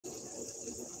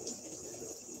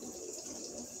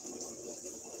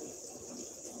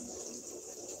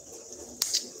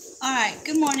right,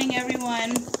 good morning,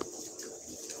 everyone.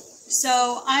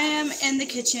 So I am in the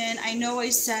kitchen. I know I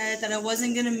said that I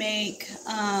wasn't going to make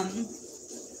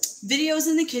videos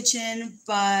in the kitchen,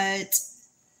 but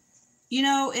you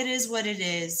know, it is what it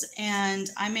is. And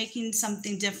I'm making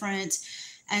something different.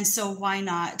 And so why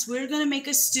not? We're going to make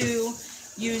a stew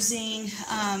using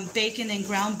bacon and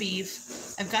ground beef.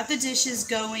 I've got the dishes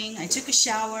going. I took a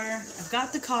shower. I've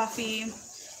got the coffee.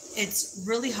 It's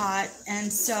really hot.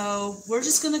 And so we're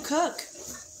just going to cook.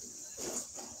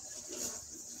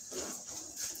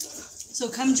 So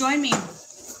come join me.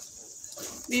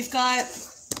 We've got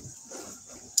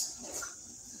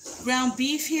ground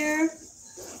beef here.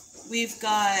 We've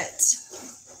got,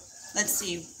 let's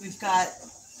see, we've got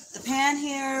the pan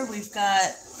here. We've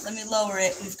got, let me lower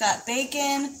it. We've got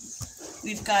bacon.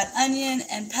 We've got onion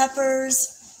and peppers.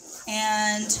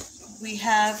 And we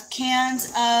have cans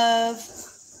of,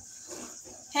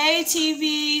 hey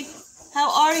TV, how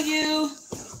are you?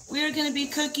 We are going to be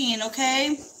cooking,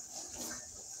 okay?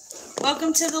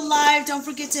 Welcome to the live. Don't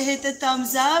forget to hit the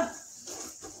thumbs up.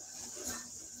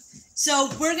 So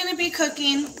we're going to be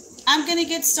cooking. I'm going to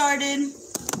get started.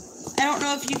 I don't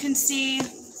know if you can see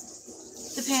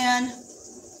the pan.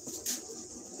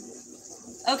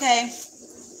 Okay.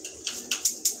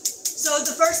 So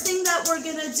the first thing that we're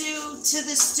going to do to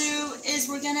the stew is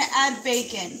we're going to add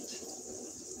bacon.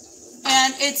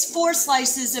 And it's 4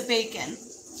 slices of bacon.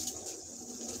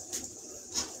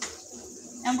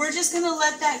 And we're just going to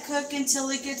let that cook until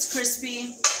it gets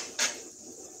crispy.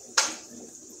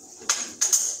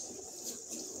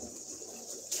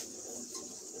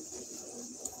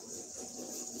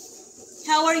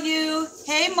 How are you?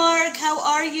 Hey Mark, how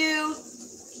are you?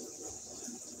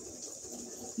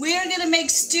 We are going to make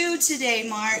stew today,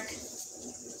 Mark.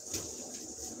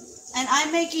 And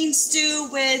I'm making stew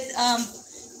with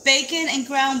bacon and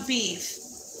ground beef.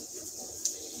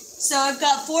 So I've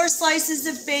got 4 slices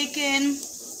of bacon.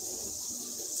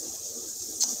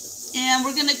 And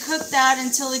we're going to cook that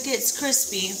until it gets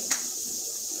crispy.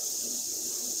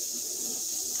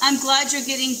 I'm glad you're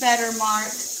getting better,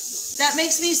 Mark. That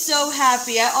makes me so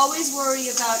happy. I always worry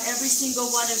about every single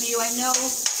one of you. I know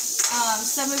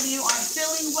some of you aren't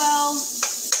feeling well.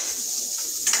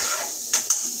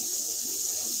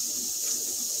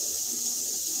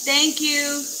 Thank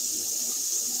you.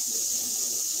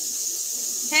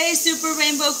 Hey, Super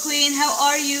Rainbow Queen. How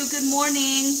are you? Good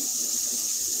morning.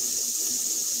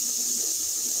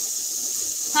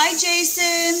 Hi,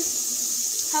 Jason.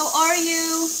 How are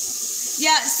you?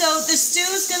 Yeah, so the stew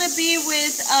is going to be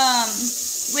with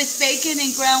bacon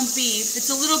and ground beef.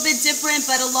 It's a little bit different,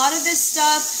 but a lot of this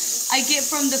stuff I get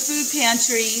from the food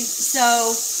pantry.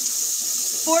 So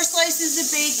 4 slices of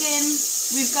bacon.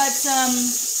 We've got some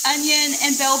onion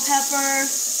and bell pepper.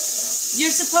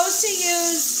 You're supposed to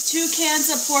use 2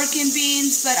 cans of pork and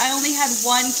beans, but I only had 1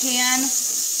 can.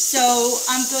 So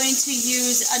I'm going to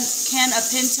use a can of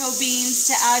pinto beans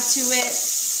to add to it.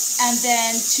 And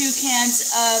then 2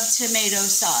 cans of tomato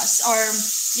sauce, or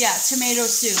yeah, tomato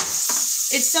soup.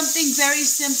 It's something very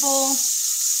simple.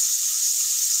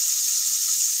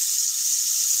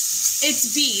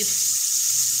 It's beef.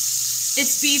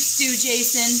 It's beef stew,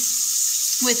 Jason,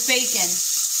 with bacon.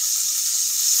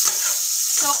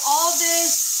 So all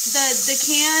this, the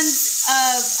cans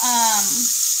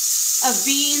of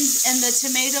beans and the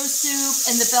tomato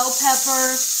soup and the bell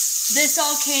pepper, this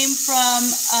all came from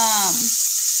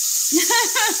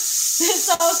this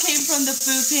all came from the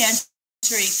food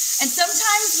pantry. And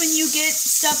sometimes when you get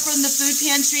stuff from the food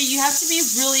pantry, you have to be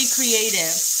really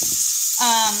creative.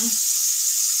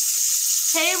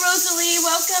 Hey, Rosalie,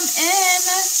 welcome in.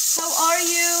 How are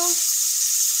you?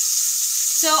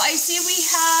 So I see we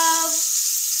have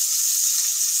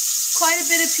quite a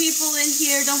bit of people in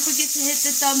here. Don't forget to hit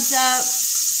the thumbs up.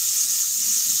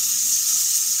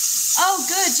 Oh,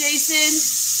 good, Jason.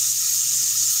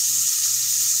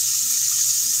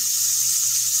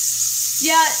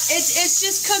 Yeah, it's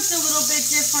just cooked a little bit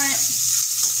different.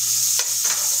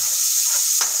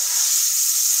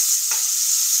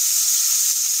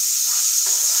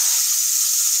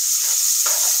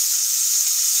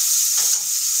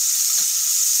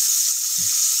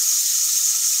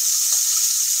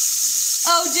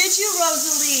 Oh, did you,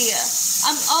 Rosalie?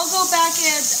 I'll go back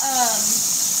and,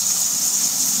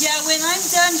 yeah, when I'm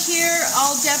done here,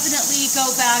 I'll definitely go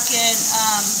back and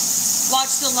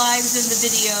watch the lives and the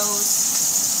videos.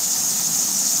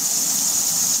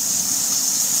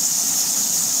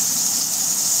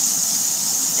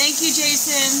 Thank you,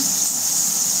 Jason.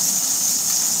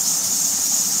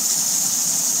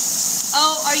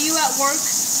 Oh, are you at work?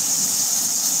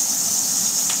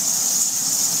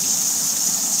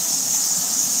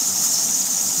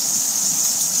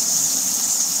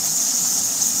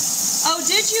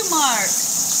 did you, Mark?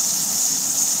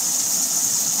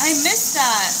 I missed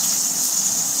that.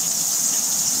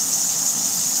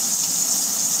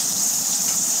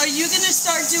 Are you going to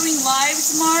start doing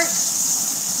lives, Mark?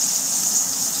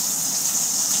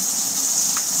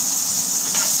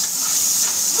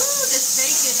 Ooh, this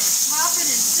bacon is popping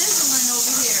and sizzling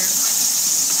over here.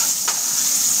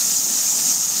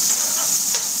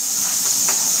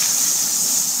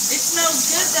 It smells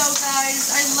good though,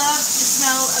 guys. I love the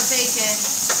smell of bacon.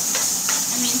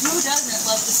 I mean, who doesn't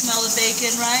love the smell of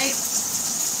bacon, right?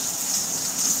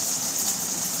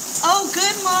 Oh,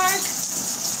 good, Mark.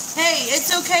 Hey,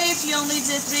 it's okay if you only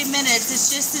did 3 minutes. It's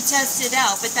just to test it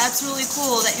out, but that's really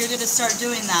cool that you're going to start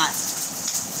doing that.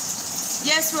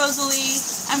 Yes, Rosalie,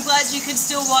 I'm glad you can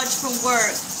still watch from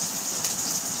work.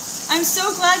 I'm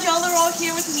so glad y'all are all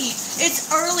here with me. It's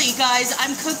early, guys.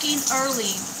 I'm cooking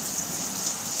early.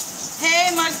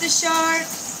 Hey, Mark the Shark.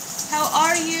 How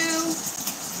are you?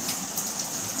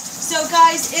 So,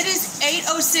 guys, it is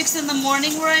 8:06 in the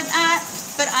morning where I'm at.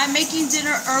 But I'm making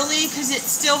dinner early because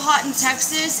it's still hot in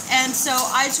Texas, and so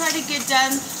I try to get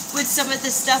done with some of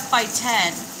the stuff by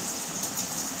 10.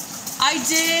 I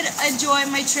did enjoy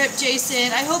my trip,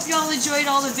 Jason. I hope y'all enjoyed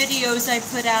all the videos I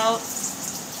put out.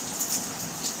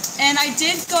 And I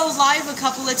did go live a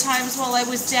couple of times while I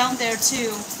was down there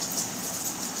too.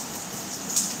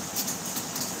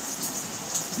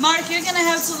 Mark, you're gonna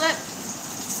have to let...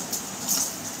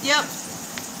 Yep.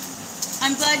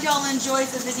 I'm glad y'all enjoyed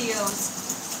the videos.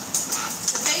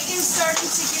 Bacon's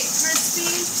starting to get crispy.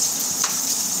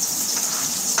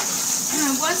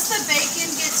 Once the bacon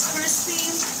gets crispy,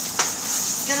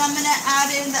 then I'm going to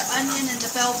add in the onion and the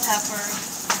bell pepper.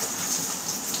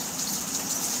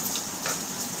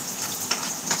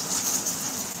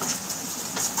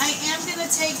 I am going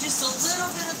to take just a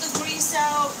little bit of the grease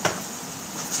out.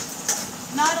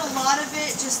 Not a lot of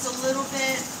it, just a little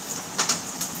bit.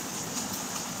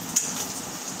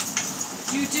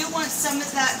 You do want some of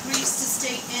that grease to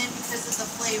stay in because of the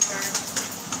flavor.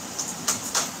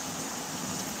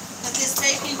 But this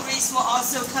bacon grease will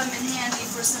also come in handy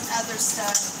for some other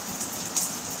stuff.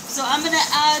 So I'm going to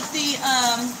add the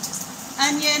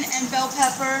onion and bell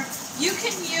pepper. You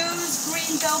can use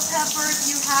green bell pepper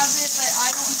if you have it, but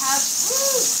I don't have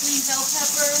green bell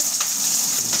pepper.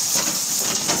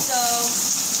 So...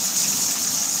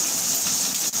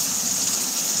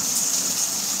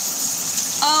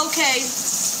 Okay.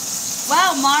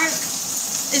 Wow, Mark.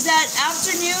 Is that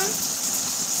afternoon?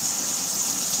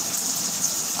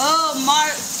 Oh,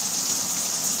 Mark.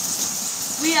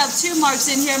 We have 2 Marks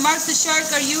in here. Mark the Shark,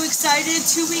 are you excited?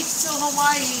 2 weeks till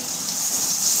Hawaii.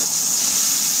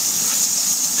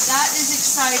 That is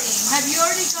exciting. Have you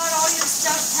already got all your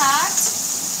stuff packed?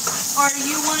 Or are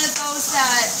you one of those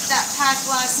that pack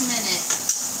last minute?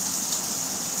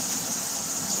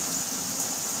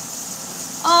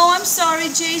 Oh, I'm sorry,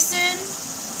 Jason.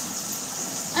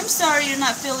 I'm sorry you're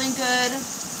not feeling good.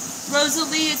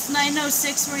 Rosalie, it's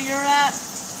 9:06 where you're at.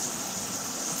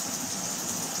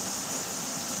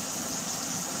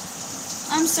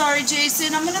 I'm sorry,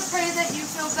 Jason. I'm going to pray that you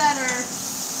feel better.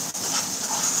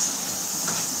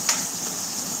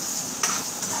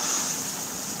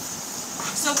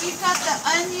 So we've got the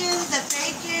onion, the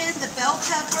bacon, the bell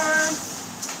pepper.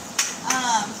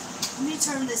 Let me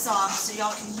turn this off so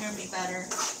y'all can hear me better.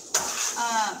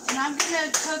 And I'm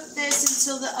going to cook this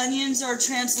until the onions are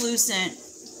translucent.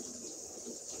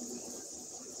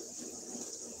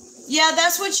 Yeah,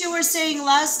 that's what you were saying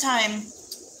last time,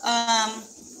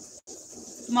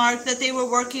 Mark, that they were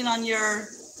working on your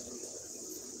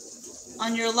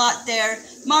lot there.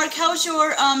 Mark, how's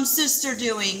your sister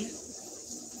doing?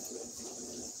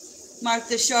 Mark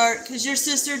the Shark, is your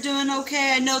sister doing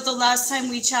okay? I know the last time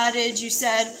we chatted, you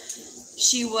said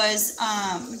she was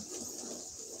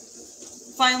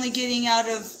finally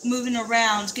moving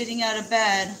around, getting out of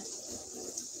bed.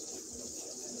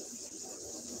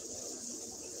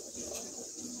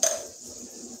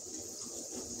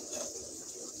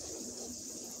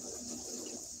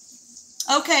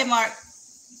 Okay, Mark.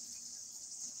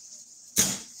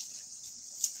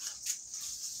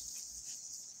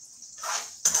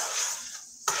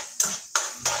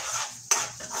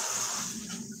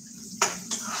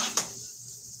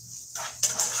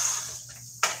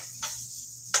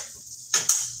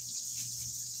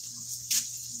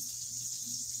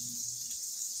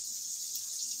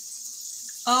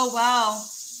 Oh, wow.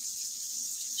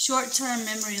 Short-term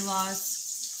memory loss.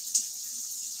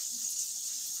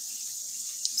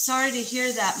 Sorry to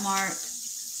hear that, Mark.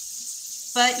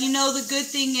 But you know, the good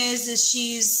thing is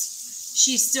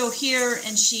she's still here,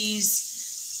 and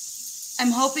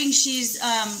I'm hoping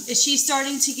is she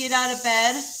starting to get out of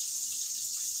bed?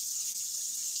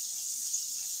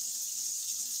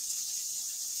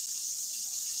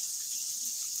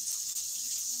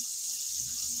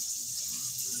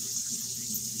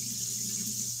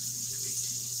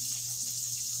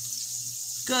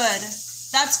 Good.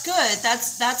 That's good.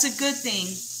 That's a good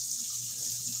thing.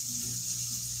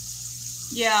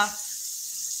 Yeah.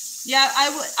 Yeah,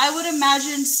 I would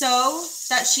imagine so,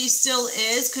 that she still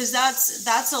is, because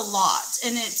that's a lot,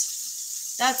 and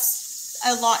that's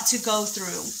a lot to go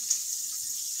through.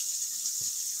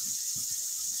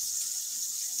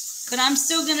 But I'm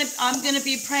gonna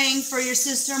be praying for your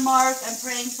sister, Mark. I'm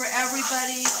praying for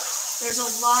everybody. There's a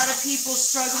lot of people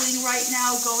struggling right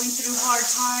now, going through hard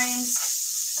times.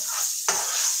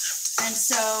 And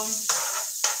so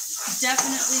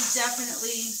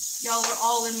definitely, y'all are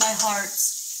all in my heart.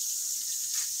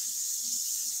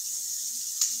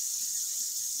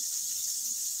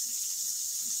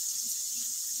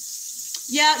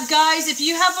 Yeah, guys, if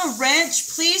you have a wrench,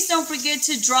 please don't forget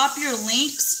to drop your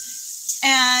links.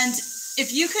 And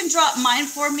if you can drop mine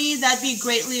for me, that'd be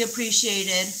greatly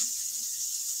appreciated.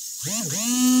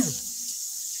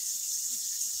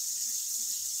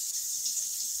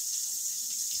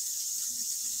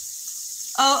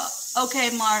 Oh, okay,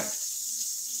 Mark.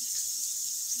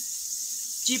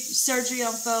 Surgery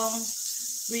on phone,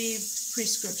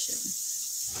 prescription.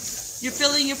 You're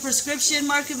filling your prescription,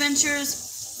 Mark Adventures?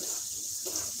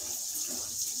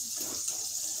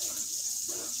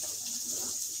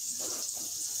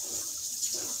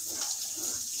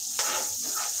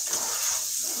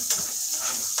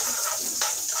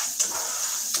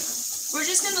 We're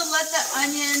just going to let the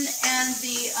onion and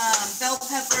the bell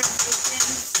pepper and bacon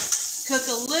cook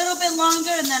a little bit longer,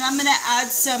 and then I'm going to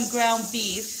add some ground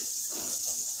beef.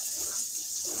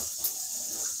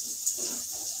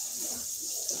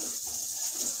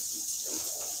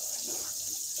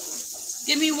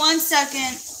 Give me 1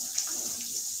 second.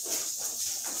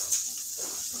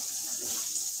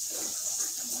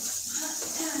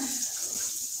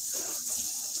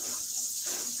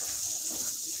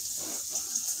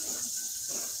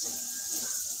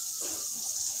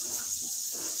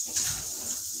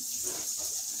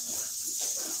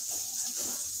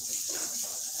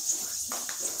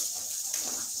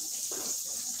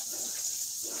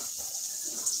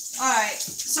 Alright,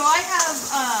 so I have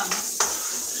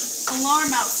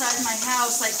alarm outside my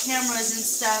house, like cameras and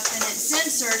stuff, and it's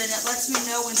censored, and it lets me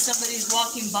know when somebody's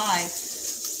walking by.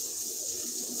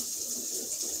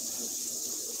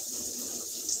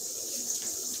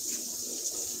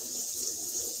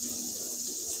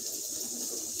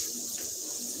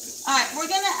 Alright, we're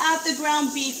going to add the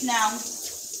ground beef now.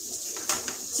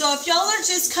 So if y'all are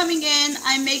just coming in,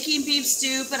 I'm making beef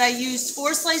stew, but I used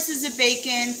 4 slices of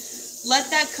bacon.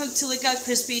 Let that cook till it got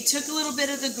crispy. Took a little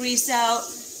bit of the grease out.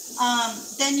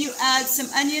 Then you add some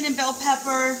onion and bell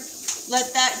pepper.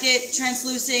 Let that get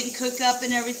translucent, cook up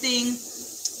and everything.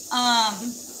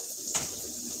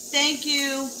 Thank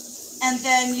you. And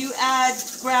then you add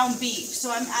ground beef.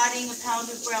 So I'm adding a pound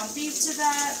of ground beef to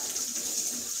that.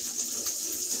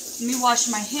 Let me wash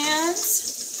my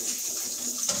hands.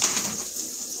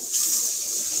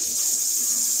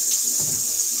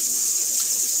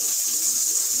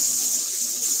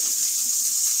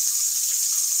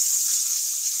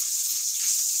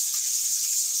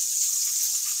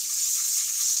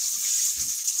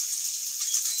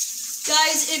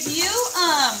 Guys, if you,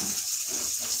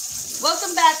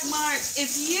 welcome back, Mark.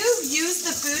 If you use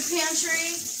the food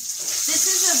pantry,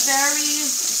 this is a very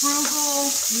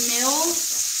frugal meal.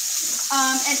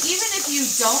 And even if you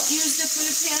don't use the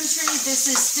food pantry, this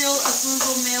is still a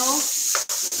frugal meal.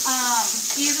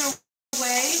 Either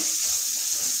way,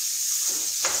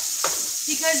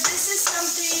 because this is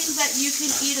something that you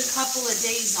can eat a couple of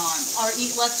days on, or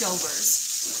eat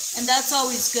leftovers. And that's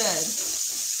always good.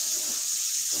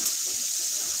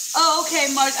 Oh, okay,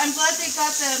 Mark. I'm glad they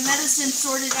got the medicine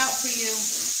sorted out for you.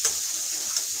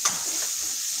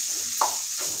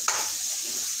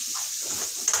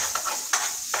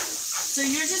 So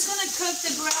you're just going to cook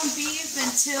the ground beef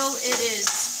until it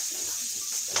is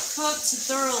cooked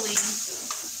thoroughly.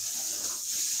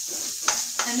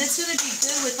 And it's going to be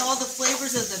good with all the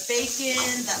flavors of the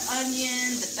bacon, the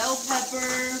onion, the bell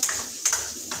pepper.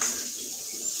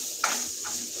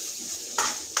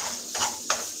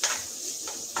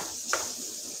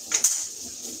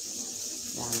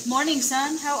 Morning,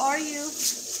 son. How are you?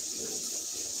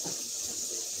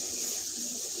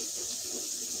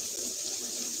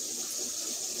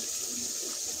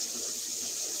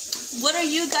 What are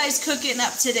you guys cooking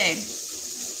up today?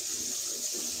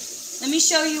 Let me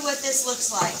show you what this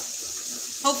looks like.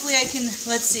 Hopefully I can,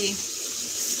 let's see.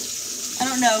 I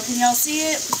don't know. Can y'all see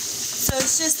it? So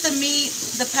it's just the meat,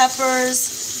 the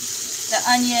peppers, the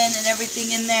onion, and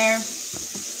everything in there.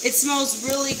 It smells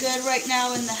really good right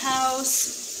now in the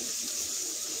house.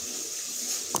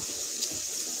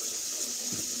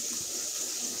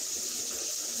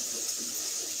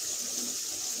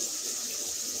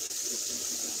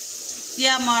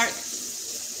 Yeah, Mark.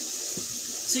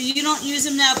 So you don't use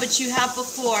them now, but you have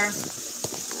before.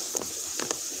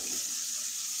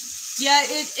 Yeah,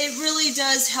 it really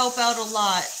does help out a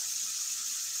lot.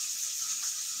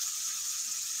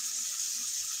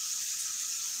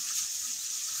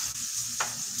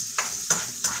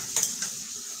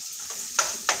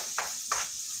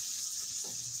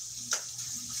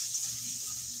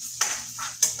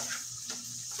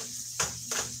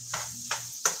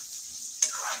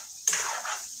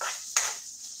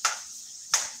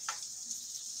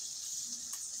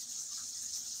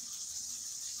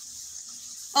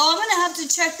 Oh, I'm going to have to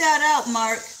check that out,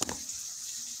 Mark.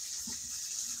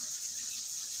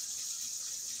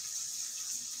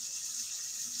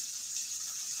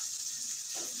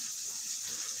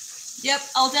 Yep,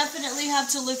 I'll definitely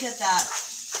have to look at that.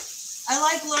 I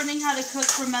like learning how to cook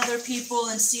from other people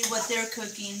and see what they're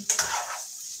cooking.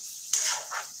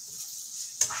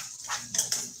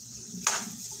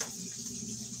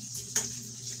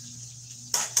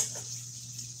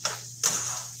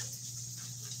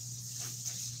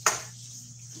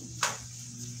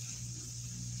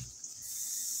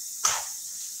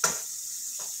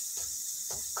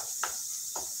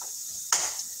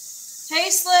 Hey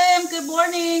Slim, good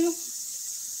morning.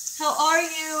 How are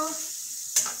you?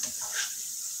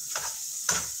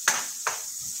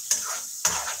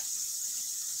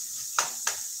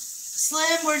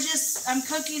 Slim, I'm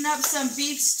cooking up some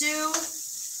beef stew.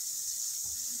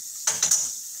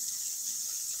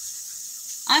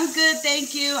 I'm good,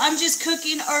 thank you. I'm just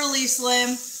cooking early,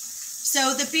 Slim.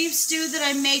 So the beef stew that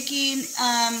I'm making,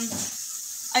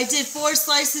 I did 4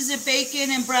 slices of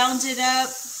bacon and browned it up,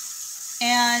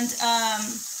 and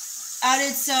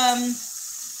added some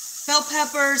bell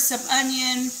pepper, some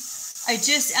onion. I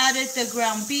just added the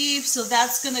ground beef, so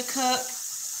that's gonna cook.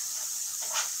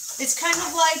 It's kind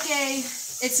of like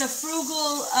it's a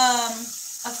frugal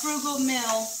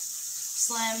meal,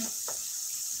 Slim.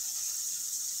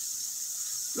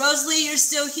 Rosalie, you're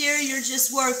still here, you're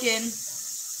just working.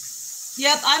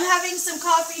 Yep, I'm having some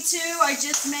coffee too. I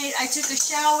took a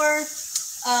shower,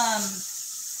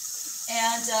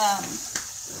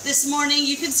 this morning,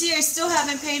 you can see I still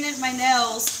haven't painted my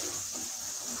nails,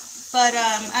 but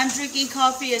I'm drinking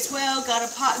coffee as well, got a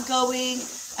pot going.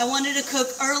 I wanted to cook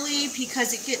early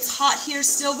because it gets hot here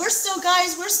still. We're still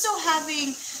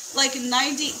having like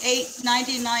 98,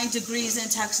 99 degrees in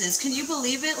Texas. Can you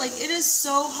believe it? Like, it is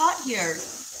so hot here.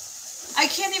 I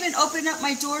can't even open up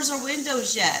my doors or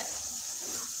windows yet.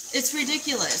 It's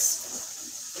ridiculous.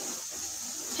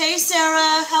 Hey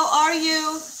Sarah, how are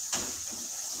you?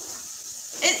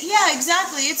 Yeah,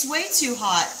 exactly. It's way too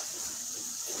hot.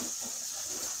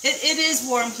 It is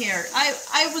warm here.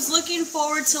 I was looking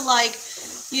forward to, like,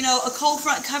 you know, a cold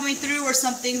front coming through or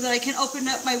something that I can open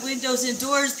up my windows and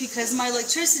doors because my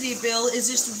electricity bill is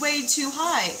just way too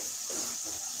high.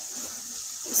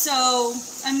 So,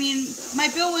 I mean, my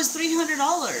bill was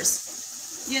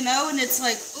 $300, you know, and it's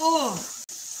like, oh.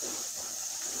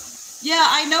 Yeah,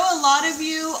 I know a lot of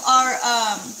you are,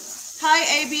 hi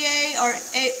ABA or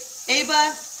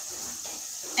ABA,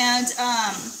 and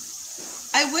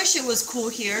I wish it was cool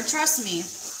here, trust me.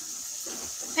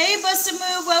 Hey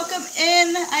Bustamoo, welcome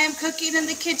in. I am cooking in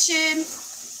the kitchen.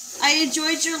 I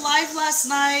enjoyed your live last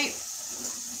night.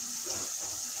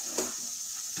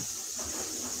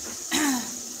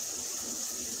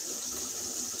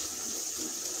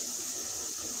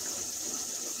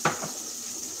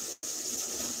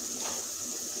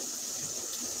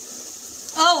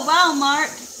 Oh, wow, Mark.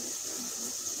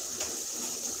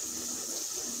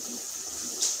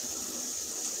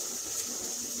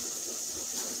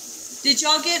 Did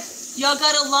y'all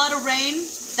got a lot of rain?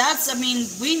 I mean,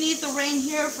 we need the rain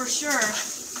here for sure.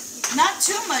 Not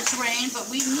too much rain, but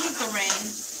we need the rain.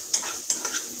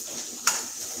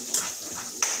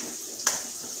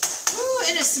 Ooh,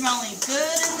 it is smelling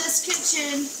good in this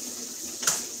kitchen.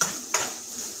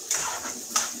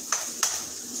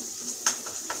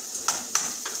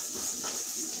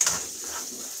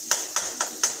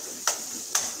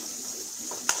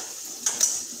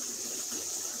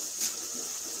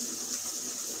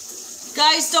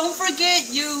 Guys, don't forget,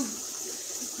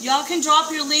 y'all can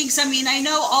drop your links. I mean, I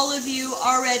know all of you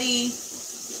already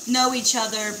know each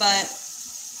other, but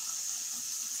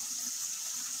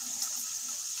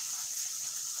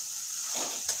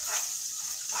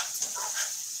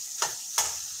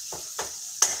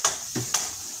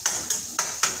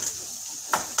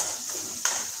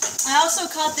I also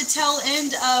caught the tail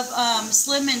end of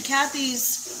Slim and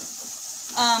Kathy's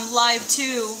live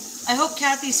too. I hope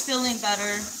Kathy's feeling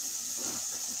better.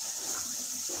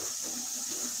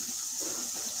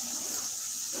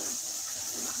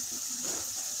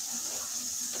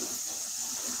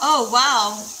 Oh,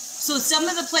 wow. So some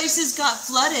of the places got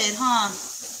flooded, huh?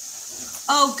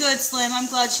 Oh, good, Slim. I'm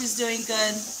glad she's doing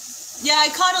good. Yeah, I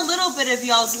caught a little bit of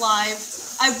y'all's live.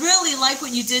 I really like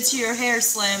what you did to your hair,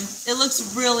 Slim. It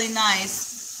looks really nice.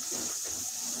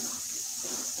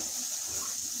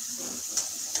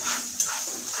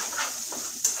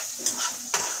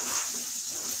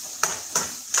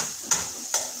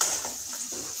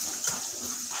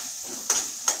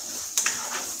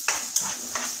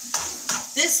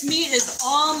 This meat is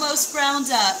almost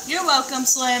browned up. You're welcome,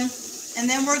 Slim. And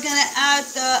then we're gonna add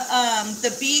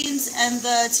the beans and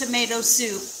the tomato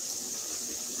soup.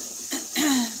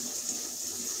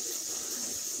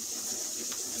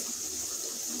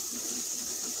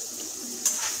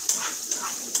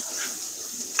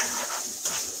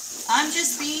 I'm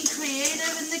just being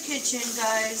creative in the kitchen,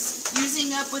 guys.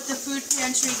 Using up what the food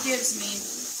pantry gives me.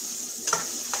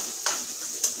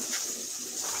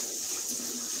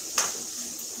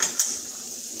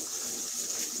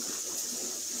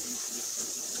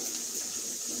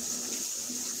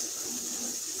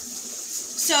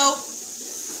 So,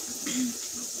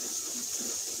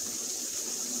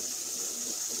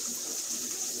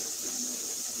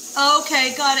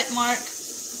 okay, got it, Mark.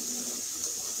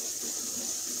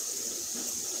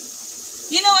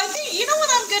 You know, I think, you know what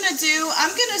I'm going to do? I'm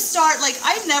going to start, like,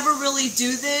 I never really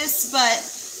do this, but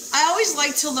I always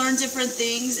like to learn different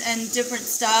things and different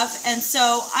stuff. And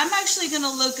so I'm actually going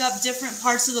to look up different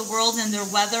parts of the world and their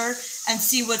weather and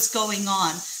see what's going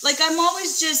on. Like, I'm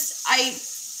always just,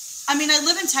 I mean, I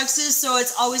live in Texas, so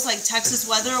it's always like Texas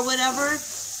weather or whatever.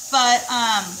 But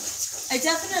I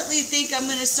definitely think I'm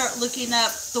going to start looking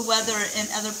up the weather in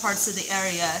other parts of the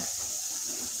area.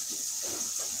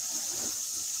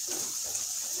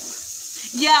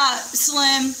 Yeah,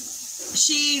 Slim,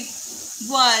 she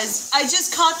was. I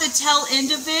just caught the tail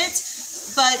end of it,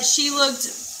 but she looked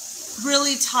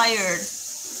really tired.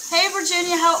 Hey,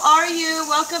 Virginia, how are you?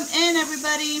 Welcome in,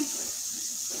 everybody.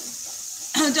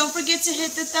 Don't forget to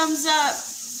hit the thumbs up.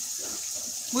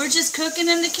 We're just cooking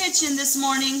in the kitchen this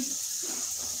morning.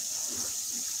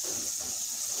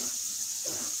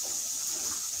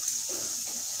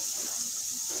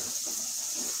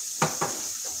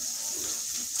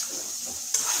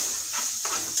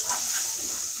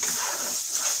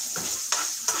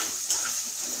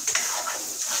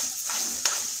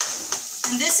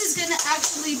 And this is going to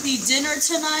actually be dinner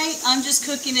tonight. I'm just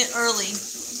cooking it early.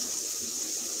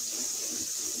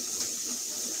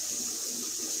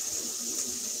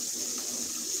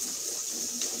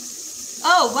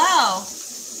 Oh, wow.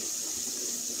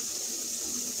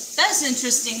 That's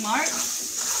interesting, Mark.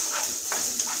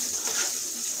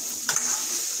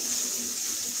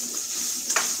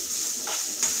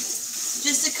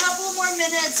 Just a couple more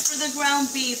minutes for the ground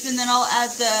beef, and then I'll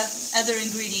add the other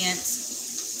ingredients.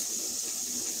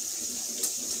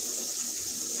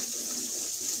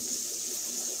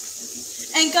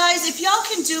 And guys, if y'all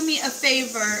can do me a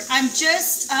favor, I'm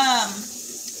just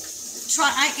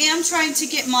I am trying to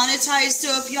get monetized,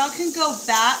 so if y'all can go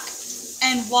back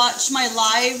and watch my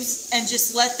lives and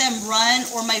just let them run,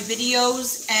 or my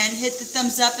videos, and hit the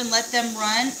thumbs up and let them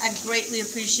run, I'd greatly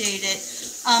appreciate it.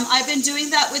 I've been doing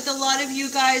that with a lot of you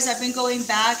guys. I've been going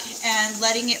back and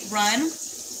letting it run,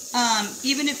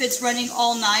 even if it's running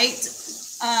all night.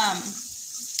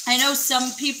 I know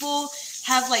some people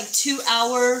have like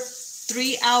 2-hour,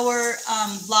 3-hour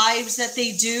lives that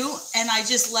they do, and I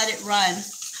just let it run.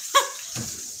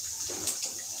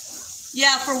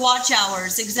 Yeah, for watch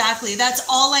hours, exactly. That's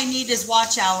all I need is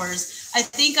watch hours. I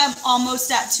think I'm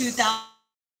almost at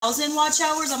 2,000 watch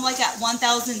hours. I'm like at 1,000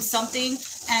 something.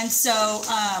 And so, all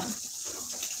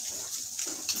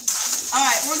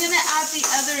right, we're going to add the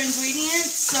other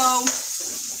ingredients. So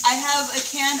I have a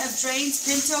can of drained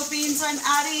pinto beans I'm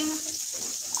adding.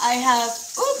 I have,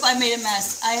 oop, I made a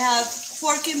mess. I have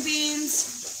pork and beans.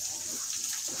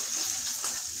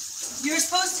 You're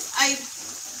supposed to,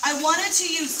 I wanted to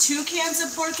use 2 cans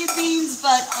of pork and beans,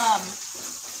 but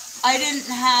I didn't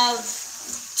have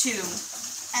 2.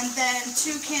 And then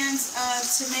 2 cans of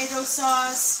tomato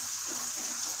sauce,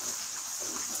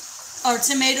 or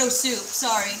tomato soup,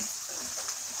 sorry.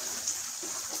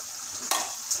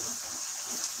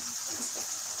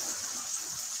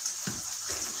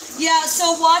 Yeah,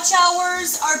 so watch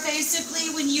hours are basically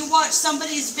when you watch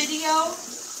somebody's video,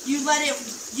 you let it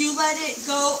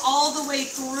go all the way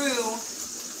through.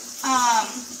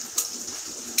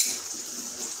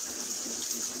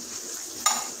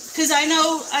 Because I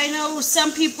know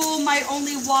some people might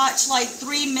only watch like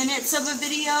 3 minutes of a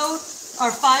video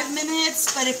or 5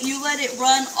 minutes, but if you let it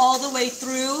run all the way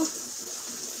through,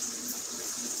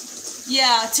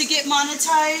 yeah, to get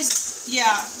monetized,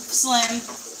 yeah, Slim.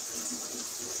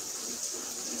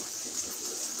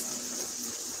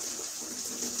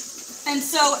 And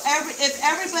so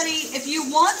if you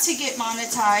want to get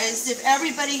monetized, if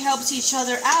everybody helps each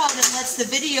other out and lets the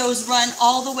videos run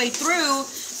all the way through,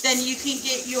 then you can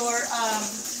get your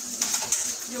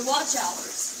watch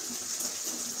hours.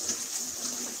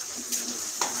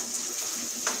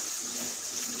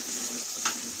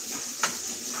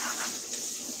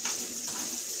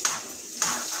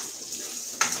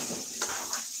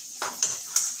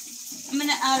 I'm going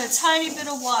to add a tiny bit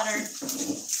of water.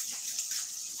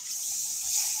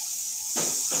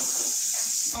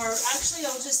 Or actually,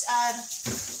 I'll just add a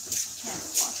can of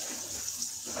water.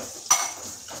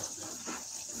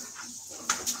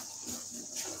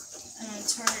 I'm going to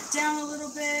turn it down a little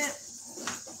bit.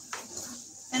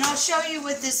 And I'll show you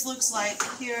what this looks like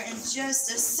here in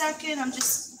just a second. I'm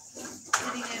just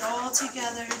getting it all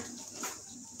together.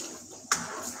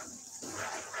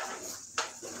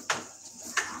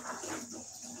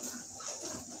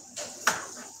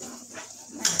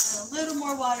 A little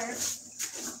more water.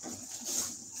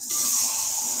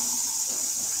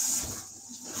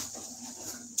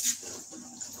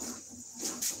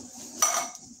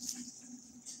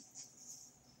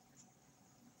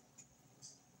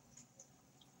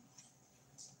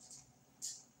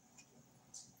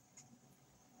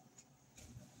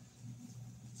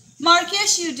 Mark,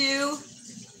 yes you do.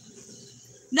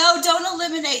 No, don't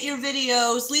eliminate your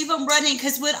videos. Leave them running,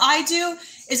 because what I do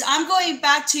is I'm going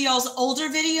back to y'all's older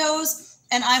videos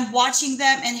and I'm watching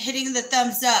them and hitting the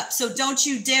thumbs up. So don't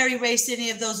you dare erase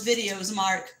any of those videos,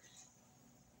 Mark.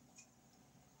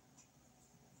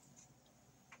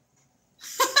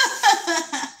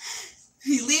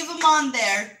 You leave them on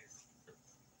there.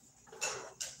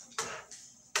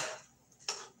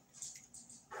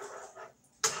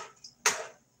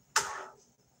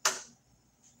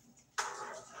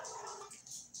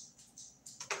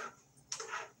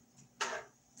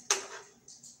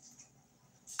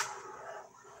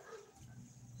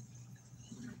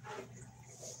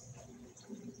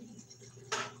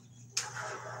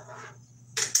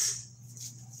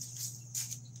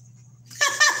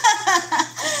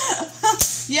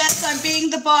 Yes, I'm being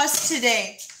the boss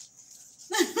today.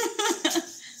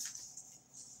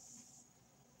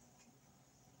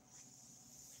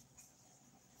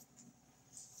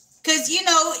 Because, you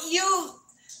know,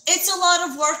 it's a lot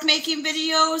of work making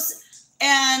videos,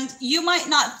 and you might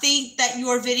not think that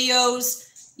your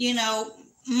videos, you know,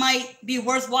 might be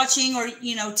worth watching or,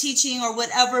 you know, teaching or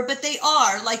whatever, but they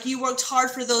are. Like, you worked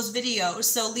hard for those videos,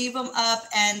 so leave them up.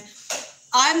 And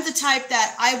I'm the type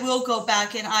that I will go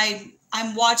back and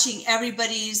I'm watching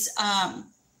everybody's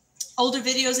older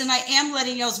videos, and I am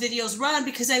letting y'all's videos run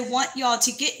because I want y'all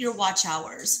to get your watch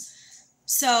hours.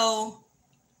 So,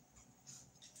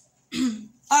 all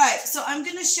right, so I'm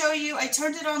going to show you. I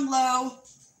turned it on low.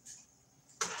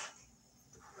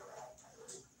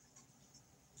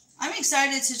 I'm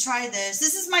excited to try this.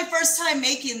 This is my first time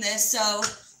making this, so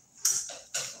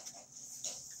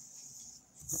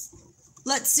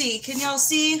let's see. Can y'all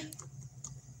see?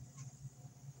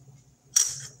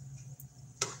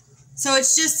 So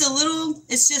it's just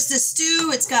a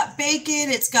stew. It's got bacon,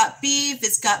 it's got beef,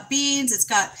 it's got beans, it's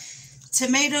got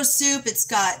tomato soup, it's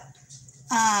got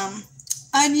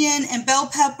onion and bell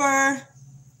pepper.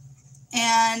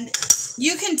 And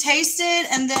you can taste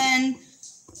it, and then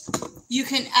you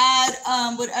can add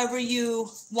whatever you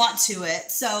want to it.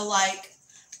 So, like,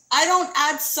 I don't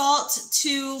add salt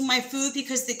to my food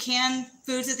because the canned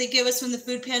foods that they give us from the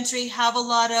food pantry have a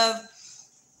lot of,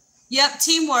 yep,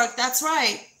 teamwork. That's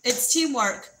right. It's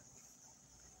teamwork.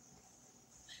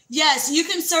 Yes, you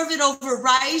can serve it over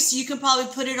rice. You can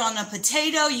probably put it on a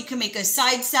potato. You can make a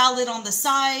side salad on the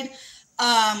side.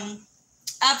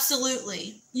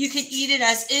 Absolutely. You can eat it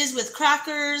as is with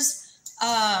crackers,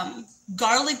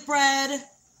 garlic bread.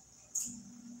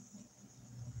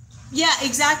 Yeah,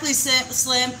 exactly,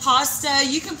 Slim. Pasta.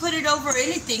 You can put it over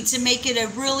anything to make it a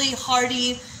really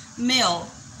hearty meal.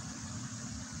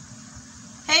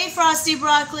 Hey, Frosty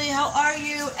Broccoli, how are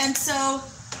you? And so,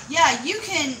 yeah, you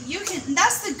can,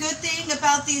 that's the good thing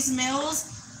about these meals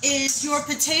is your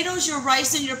potatoes, your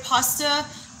rice, and your pasta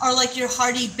are like your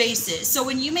hearty bases. So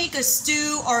when you make a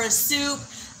stew or a soup,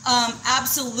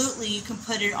 absolutely you can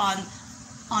put it on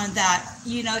that,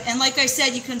 you know. And like I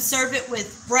said, you can serve it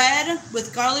with bread,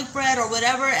 with garlic bread or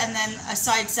whatever, and then a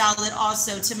side salad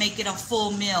also to make it a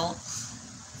full meal.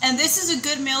 And this is a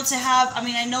good meal to have. I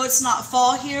mean, I know it's not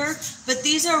fall here, but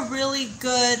these are really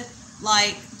good.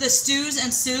 Like, the stews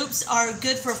and soups are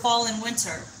good for fall and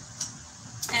winter.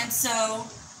 And so,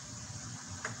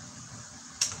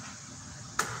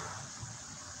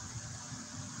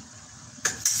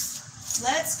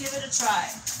 let's give it a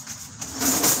try.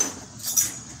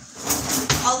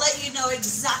 I'll let you know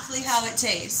exactly how it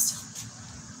tastes.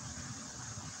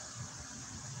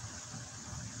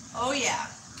 Oh yeah,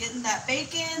 getting that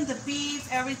bacon, the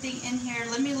beef, everything in here.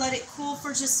 Let me let it cool for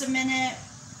just a minute.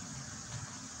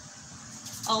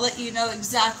 I'll let you know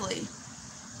exactly.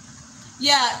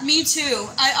 Yeah, me too.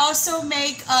 I also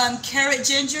make carrot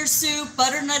ginger soup,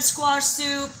 butternut squash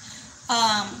soup,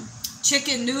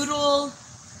 chicken noodle.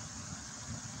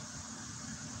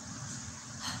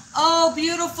 Oh,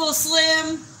 beautiful,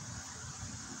 Slim.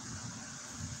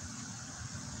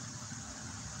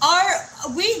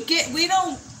 We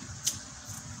don't,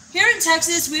 here in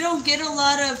Texas, we don't get a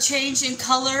lot of change in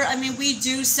color. I mean, we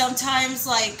do sometimes,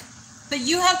 like, but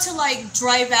you have to like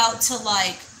drive out to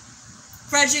like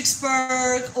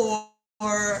Fredericksburg or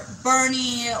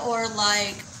Bernie or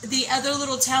like the other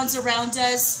little towns around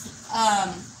us.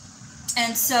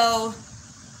 And so,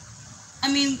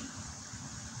 I mean,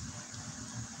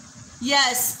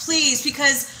 yes, please,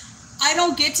 because I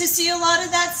don't get to see a lot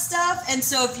of that stuff. And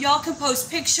so if y'all can post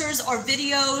pictures or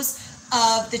videos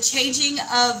of the changing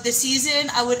of the season,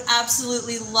 I would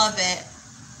absolutely love it.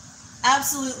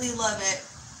 Absolutely love it.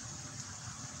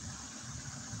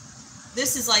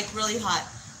 This is like really hot.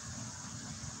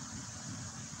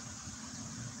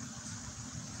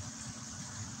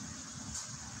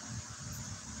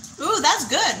 Ooh, that's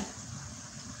good.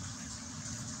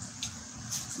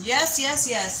 Yes, yes,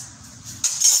 yes.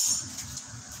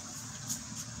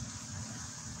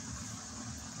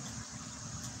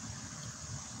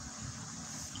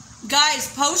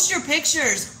 Guys, post your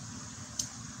pictures.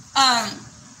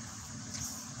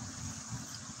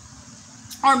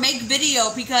 Or make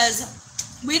video, because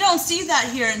we don't see that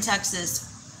here in Texas.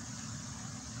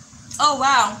 Oh,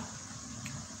 wow.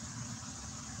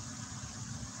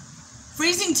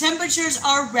 Freezing temperatures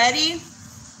already?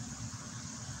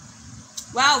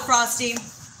 Wow, Frosty.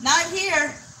 Not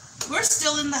here. We're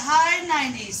still in the high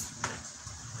 90s.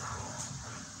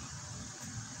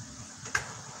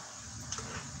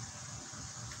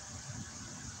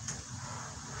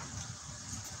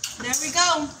 There we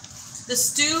go. The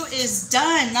stew is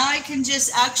done. Now I can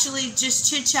just actually just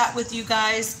chit chat with you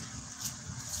guys.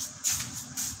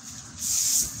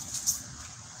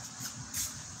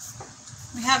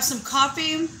 We have some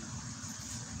coffee.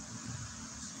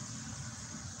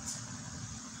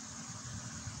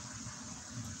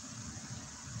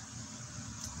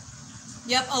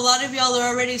 Yep, a lot of y'all are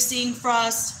already seeing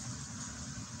frost.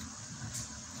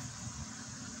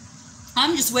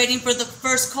 I'm just waiting for the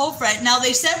first cold front. Now,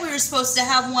 they said we were supposed to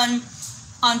have one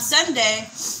on Sunday,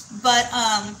 but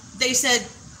they said,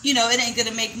 you know, it ain't going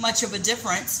to make much of a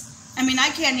difference. I mean, I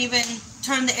can't even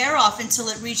turn the air off until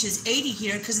it reaches 80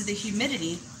 here because of the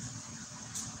humidity.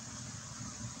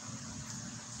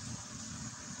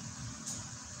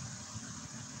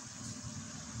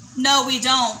 No, we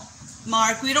don't,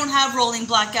 Mark. We don't have rolling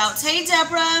blackouts. Hey,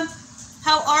 Deborah.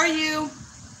 How are you?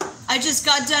 I just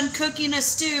got done cooking a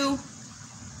stew.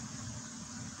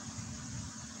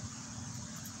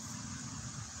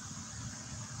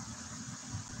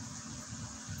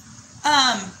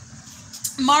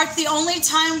 Mark, the only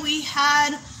time we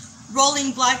had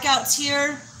rolling blackouts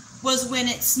here was when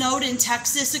it snowed in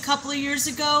Texas a couple of years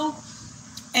ago,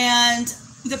 and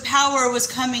the power was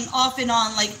coming off and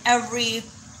on like every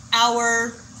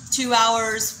hour, 2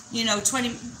 hours, you know,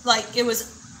 20, like it was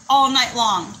all night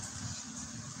long.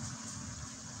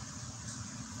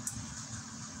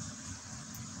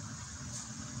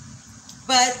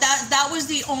 But that was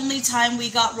the only time we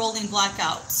got rolling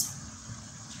blackouts.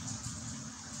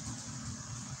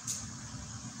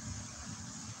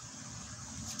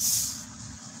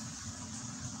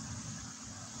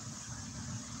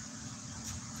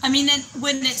 I mean,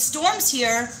 when it storms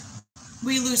here,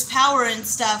 we lose power and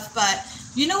stuff, but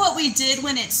you know what we did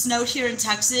when it snowed here in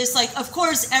Texas? Like, of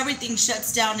course, everything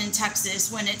shuts down in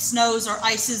Texas when it snows or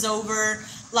ices over.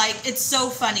 Like, it's so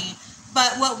funny.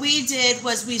 But what we did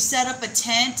was we set up a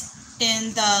tent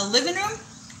in the living room,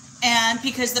 and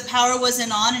because the power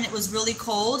wasn't on and it was really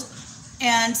cold,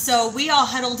 and so we all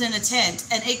huddled in a tent,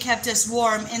 and it kept us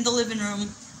warm in the living room,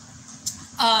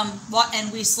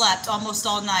 and we slept almost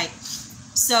all night.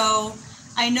 So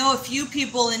I know a few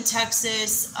people in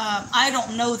Texas. I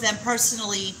don't know them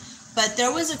personally, but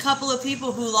there was a couple of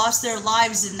people who lost their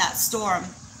lives in that storm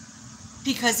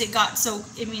because it got so,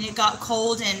 I mean, it got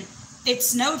cold and it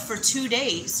snowed for 2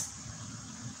 days.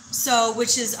 So,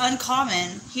 which is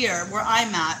uncommon here where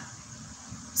I'm at.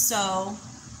 So,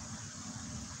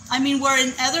 I mean, we're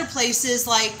in other places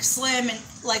like Slim and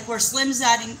like where Slim's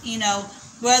at, and, you know,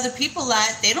 where other people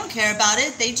at, they don't care about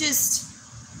it.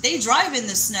 They drive in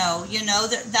the snow, you know,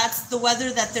 that's the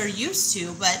weather that they're used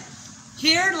to. But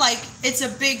Here, like, it's a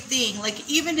big thing. Like,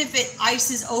 even if it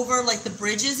ices over, like, the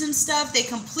bridges and stuff, they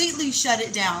completely shut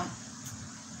it down.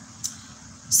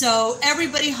 So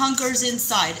everybody hunkers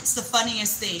inside. It's the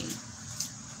funniest thing.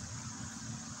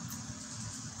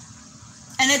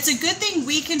 And it's a good thing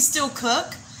we can still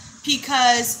cook,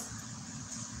 because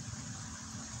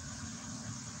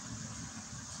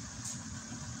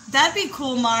that'd be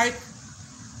cool, Mark.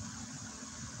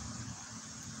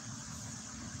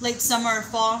 Late summer or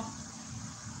fall.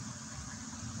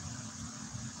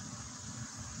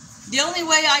 The only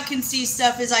way I can see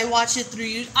stuff is I watch it through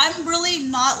you. I'm really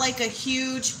not like a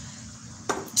huge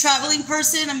traveling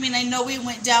person. I mean, I know we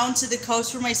went down to the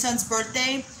coast for my son's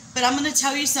birthday, but I'm going to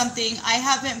tell you something. I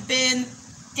haven't been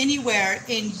anywhere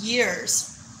in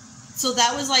years. So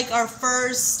that was like our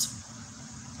first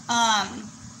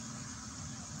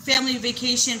family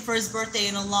vacation for his birthday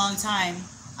in a long time.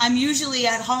 I'm usually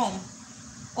at home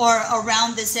or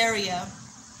around this area.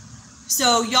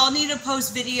 So y'all need to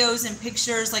post videos and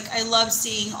pictures. Like, I love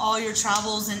seeing all your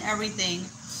travels and everything.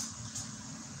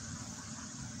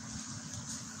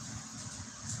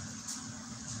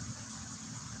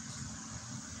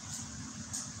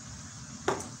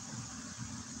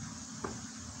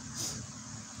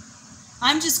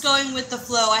 I'm just going with the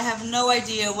flow. I have no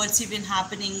idea what's even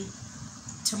happening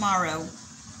tomorrow.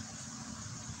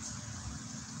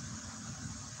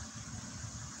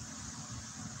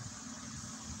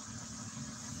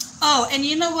 Oh, and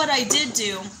you know what I did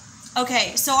do?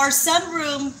 Okay, so our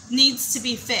sunroom needs to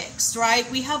be fixed, right?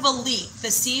 We have a leak. The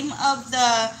seam of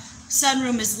the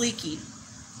sunroom is leaking.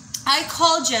 I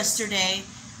called yesterday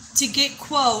to get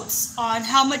quotes on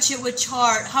how much it would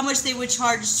charge, how much they would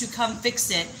charge to come fix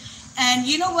it. And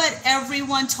you know what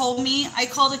everyone told me? I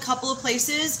called a couple of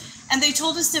places and they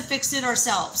told us to fix it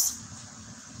ourselves.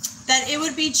 That it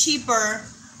would be cheaper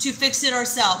to fix it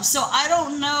ourselves. So I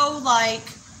don't know,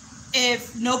 like,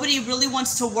 if nobody really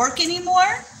wants to work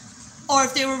anymore, or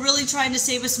if they were really trying to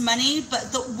save us money. But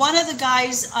one of the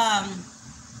guys,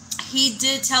 he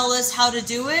did tell us how to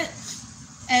do it.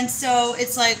 And so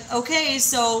it's like, okay,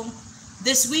 so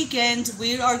this weekend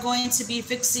we are going to be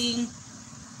fixing,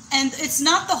 and it's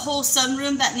not the whole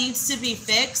sunroom that needs to be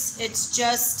fixed. It's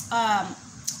just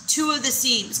two of the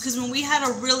seams. Because when we had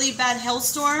a really bad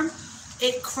hailstorm,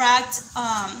 it cracked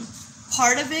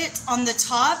part of it on the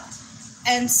top.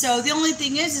 And so the only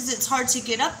thing is it's hard to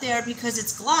get up there because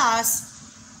it's glass,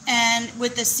 and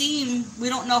with the seam, we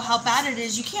don't know how bad it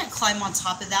is. You can't climb on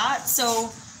top of that.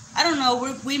 So I don't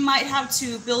know, we might have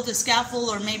to build a scaffold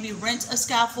or maybe rent a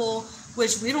scaffold,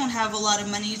 which we don't have a lot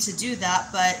of money to do that,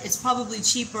 but it's probably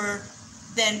cheaper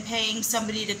than paying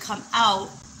somebody to come out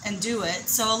and do it.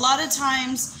 So a lot of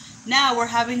times now we're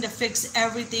having to fix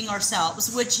everything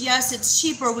ourselves, which, yes, it's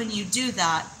cheaper when you do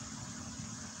that.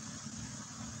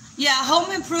 Yeah, home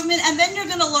improvement, and then you're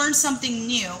going to learn something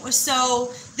new.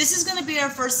 So this is going to be our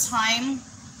first time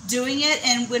doing it,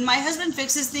 and when my husband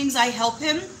fixes things, I help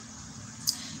him.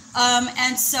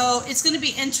 And so it's going to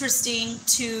be interesting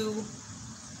to,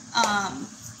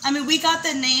 I mean, we got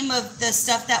the name of the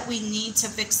stuff that we need to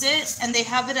fix it, and they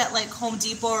have it at like Home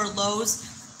Depot or Lowe's.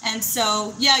 And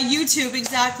so, yeah, YouTube,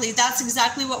 exactly. That's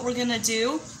exactly what we're going to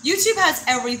do. YouTube has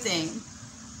everything.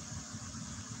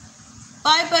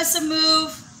 Bye, Bus a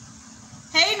Move.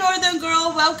 Hey, Northern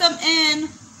Girl, welcome in.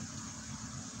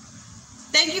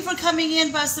 Thank you for coming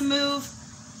in, Bus a Move.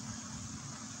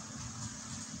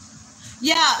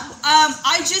 Yeah,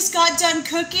 I just got done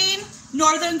cooking,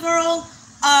 Northern Girl.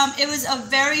 It was a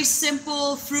very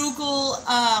simple, frugal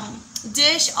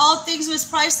dish. All things was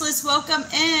priceless. Welcome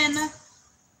in.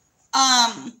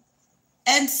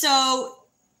 And so,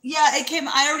 yeah,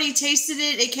 I already tasted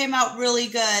it. It came out really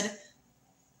good.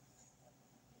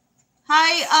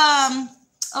 Hi,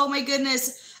 oh my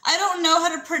goodness. I don't know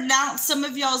how to pronounce some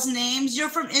of y'all's names. You're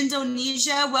from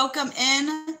Indonesia. Welcome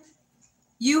in.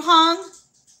 Yuhong?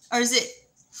 Or is it?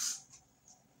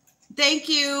 Thank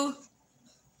you.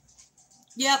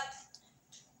 Yep.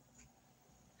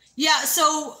 Yeah,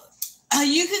 so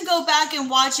you can go back and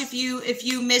watch if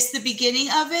you missed the beginning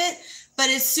of it, but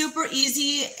it's super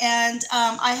easy, and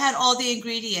I had all the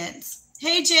ingredients.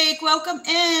 Hey, Jake, welcome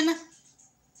in.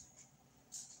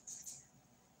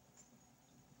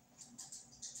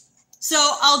 So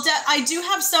I do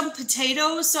have some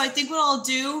potatoes, so I think what I'll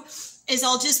do is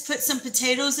I'll just put some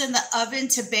potatoes in the oven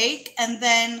to bake, and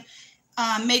then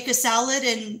make a salad,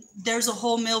 and there's a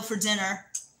whole meal for dinner.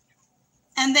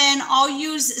 And then I'll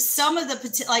use some of the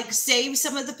save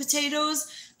some of the potatoes,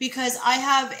 because I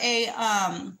have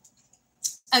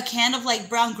a can of like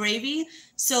brown gravy,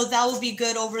 so that will be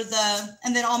good over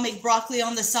and then I'll make broccoli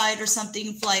on the side or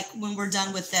something like when we're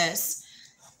done with this.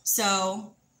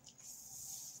 So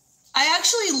I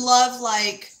actually love,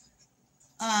 like,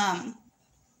 I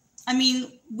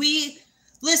mean,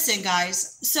 listen,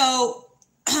 guys. So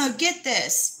get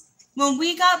this. When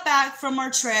we got back from our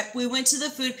trip, we went to the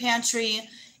food pantry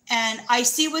and I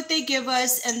see what they give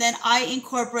us. And then I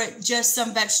incorporate just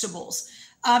some vegetables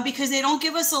because they don't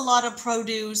give us a lot of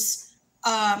produce.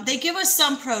 They give us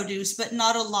some produce, but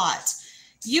not a lot.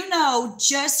 You know,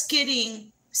 just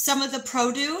getting some of the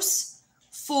produce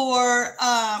for,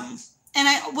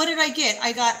 what did I get?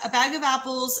 I got a bag of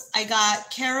apples. I got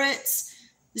carrots,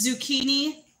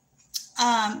 zucchini,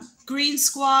 green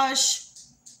squash,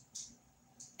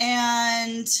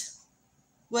 and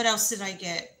what else did I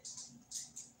get?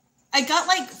 I got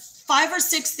like 5 or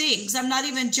 6 things. I'm not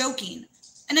even joking.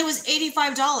 And it was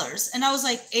 $85. And I was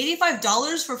like,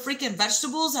 $85 for freaking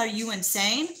vegetables? Are you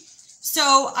insane?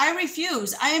 So I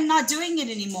refuse. I am not doing it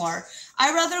anymore.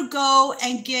 I'd rather go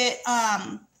and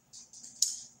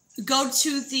go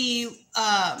to the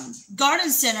garden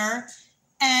center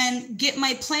and get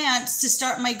my plants to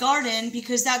start my garden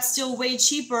because that's still way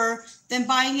cheaper than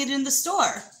buying it in the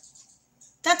store.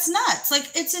 That's nuts.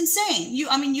 Like, it's insane.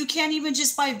 You can't even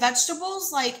just buy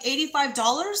vegetables, like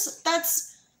 $85.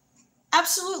 That's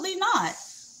absolutely not.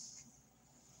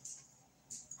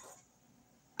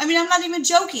 I mean, I'm not even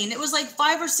joking. It was like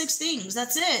 5 or 6 things.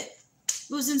 That's it.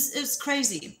 It was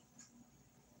crazy.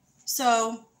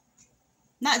 So,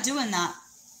 not doing that.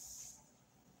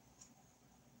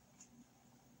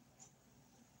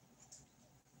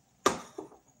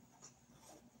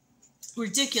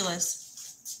 Ridiculous.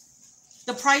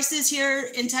 The prices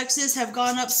here in Texas have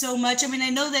gone up so much. I mean, I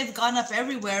know they've gone up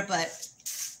everywhere, but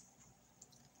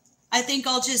I think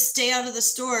I'll just stay out of the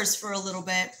stores for a little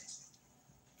bit.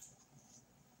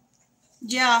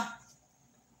 Yeah,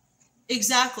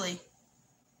 exactly,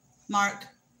 Mark.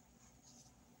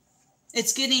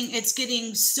 It's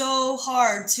getting so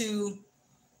hard to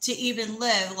even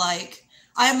live. Like,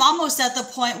 I'm almost at the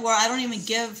point where I don't even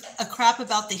give a crap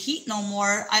about the heat no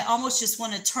more. I almost just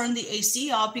want to turn the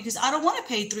AC off because I don't want to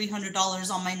pay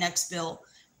 $300 on my next bill.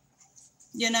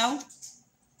 You know?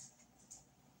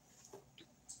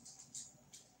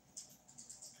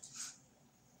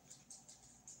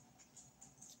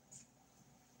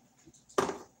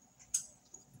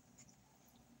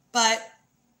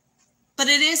 But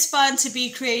it is fun to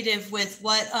be creative with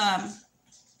what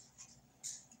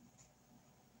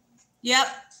yep.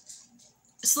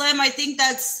 Slim, I think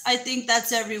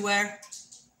that's everywhere.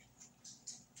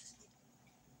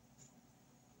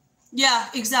 Yeah,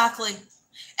 exactly.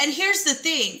 And here's the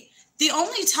thing. The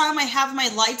only time I have my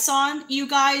lights on, you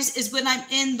guys, is when I'm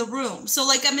in the room. So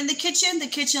like I'm in the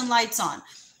kitchen light's on.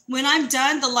 When I'm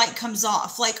done, the light comes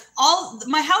off. Like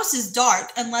my house is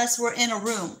dark unless we're in a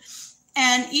room.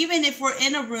 And even if we're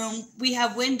in a room, we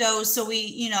have windows. So we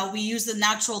use the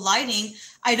natural lighting.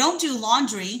 I don't do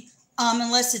laundry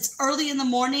unless it's early in the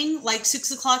morning, like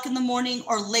 6 o'clock in the morning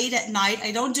or late at night.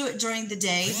 I don't do it during the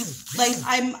day. Like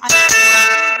I'm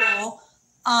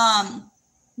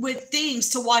with things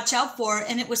to watch out for,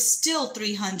 and it was still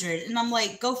 300. And I'm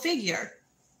like, go figure.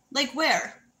 Like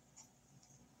where?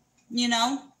 You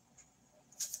know?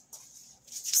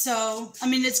 So, I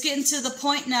mean, it's getting to the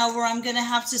point now where I'm going to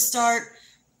have to start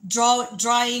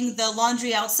drying the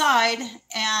laundry outside.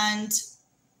 And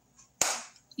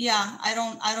yeah, I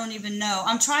don't even know.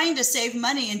 I'm trying to save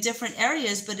money in different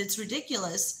areas, but it's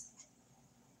ridiculous.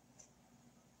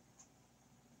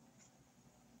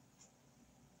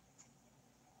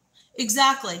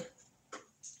 Exactly.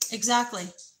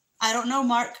 I don't know,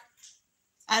 Mark.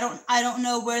 I don't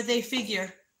know where they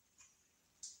figure.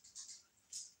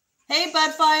 Hey,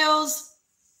 Bud Files.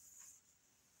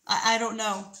 I don't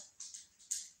know.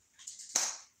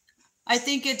 I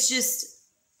think it's just,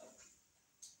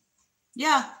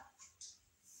 yeah.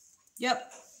 Yep.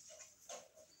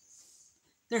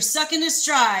 They're sucking us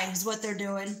dry is what they're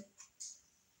doing.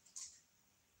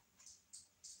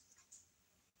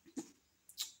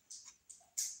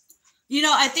 You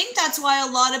know, I think that's why a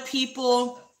lot of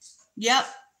people, yep.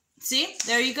 See,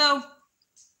 there you go.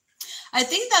 I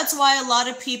think that's why a lot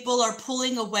of people are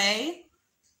pulling away.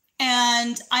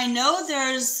 And I know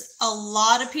there's a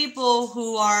lot of people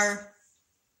who are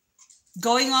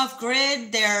going off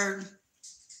grid. They're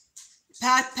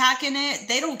packing it.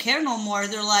 They don't care no more.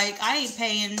 They're like, I ain't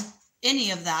paying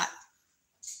any of that.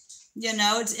 You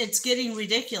know, it's getting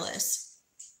ridiculous.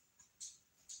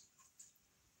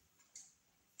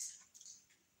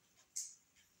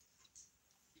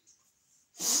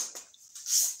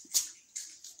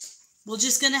 We're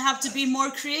just going to have to be more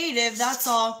creative. That's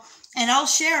all. And I'll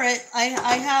share it. I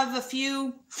have a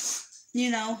few,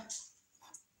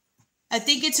 I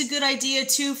think it's a good idea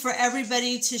too for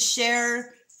everybody to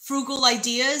share frugal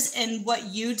ideas and what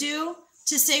you do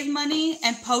to save money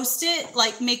and post it,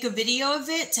 like make a video of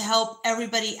it to help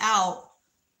everybody out.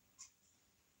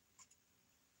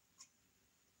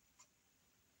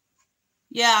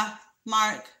 Yeah,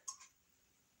 Mark.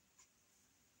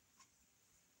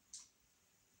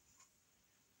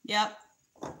 Yep.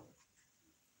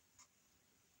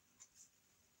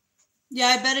 Yeah,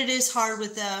 I bet it is hard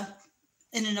with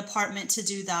in an apartment to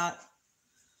do that.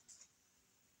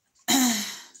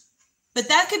 But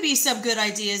that could be some good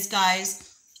ideas,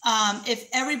 guys. If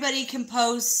everybody can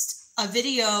post a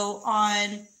video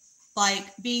on like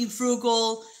being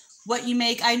frugal, what you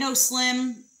make. I know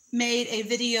Slim made a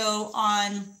video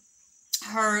on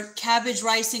her cabbage,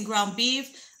 rice, and ground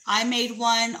beef. I made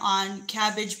one on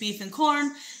cabbage, beef, and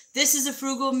corn. This is a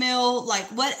frugal meal. Like,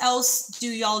 what else do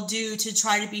y'all do to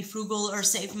try to be frugal or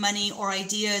save money or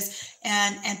ideas,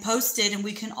 and post it, and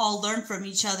we can all learn from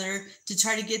each other to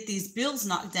try to get these bills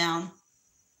knocked down.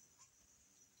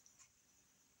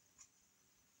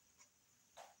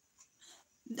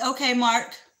 Okay,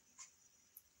 Mark.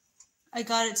 I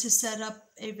got it to set up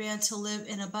a van to live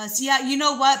in a bus. Yeah, you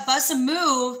know what? Bus and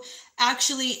Move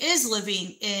actually is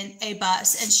living in a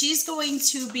bus, and she's going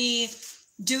to be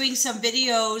doing some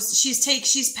videos.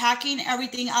 She's packing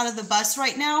everything out of the bus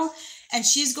right now, and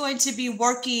she's going to be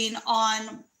working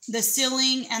on the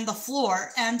ceiling and the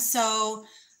floor. And so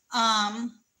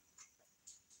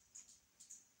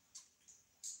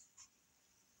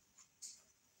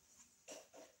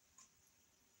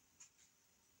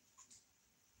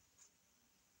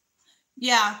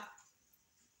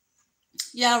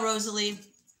yeah, Rosalie,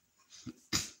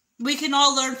 we can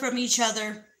all learn from each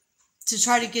other to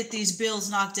try to get these bills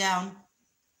knocked down,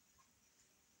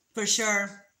 for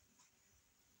sure.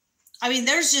 I mean,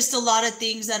 there's just a lot of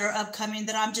things that are upcoming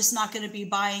that I'm just not going to be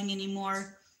buying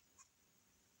anymore.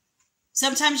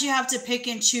 Sometimes you have to pick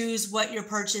and choose what you're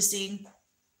purchasing.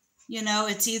 You know,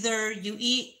 it's either you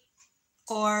eat,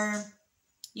 or,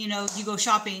 you know, you go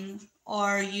shopping,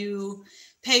 or you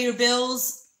pay your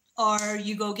bills, or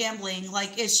you go gambling.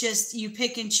 Like, it's just, you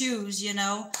pick and choose, you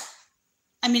know.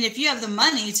 I mean, if you have the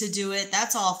money to do it,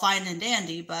 that's all fine and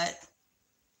dandy, but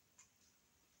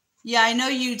yeah, I know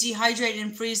you dehydrate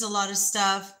and freeze a lot of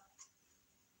stuff.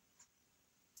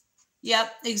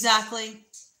 Yep, exactly.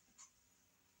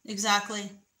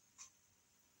 Exactly,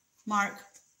 Mark.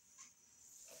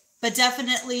 But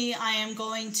definitely I am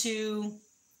going to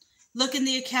look in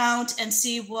the account and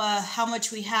see how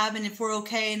much we have and if we're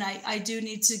okay. And I do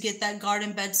need to get that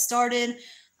garden bed started.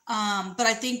 But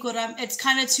I think it's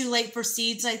kind of too late for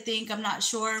seeds, I think. I'm not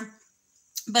sure.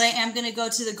 But I am going to go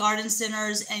to the garden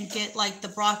centers and get like the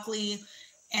broccoli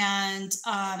and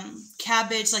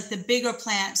cabbage, like the bigger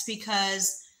plants,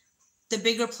 because the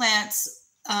bigger plants,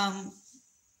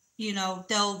 you know,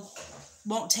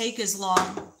 won't take as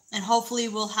long. And hopefully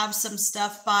we'll have some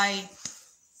stuff by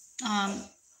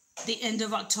the end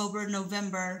of October,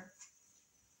 November.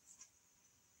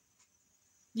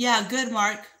 Yeah, good,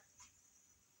 Mark.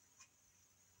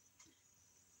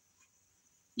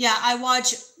 Yeah, I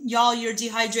watch y'all your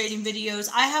dehydrating videos.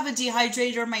 I have a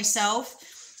dehydrator myself.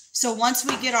 So once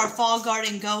we get our fall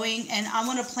garden going, and I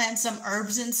want to plant some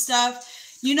herbs and stuff,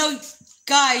 you know,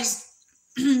 guys,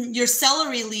 your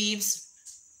celery leaves,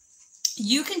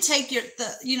 you can take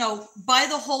buy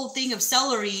the whole thing of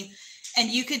celery, and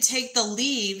you could take the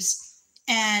leaves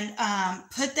and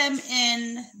put them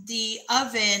in the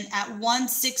oven at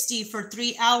 160 for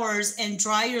 3 hours and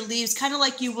dry your leaves, kind of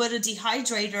like you would a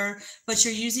dehydrator, but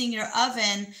you're using your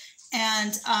oven,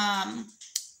 and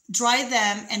dry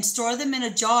them and store them in a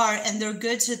jar, and they're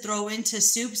good to throw into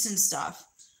soups and stuff.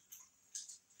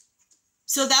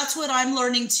 So that's what I'm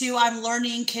learning too. I'm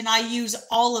learning, can I use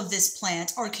all of this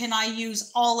plant, or can I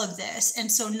use all of this?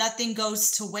 And so nothing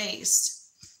goes to waste.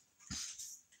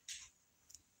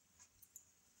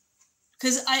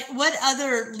 Because what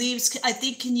other leaves, I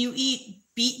think, can you eat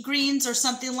beet greens or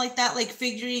something like that? Like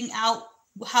figuring out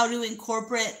how to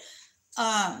incorporate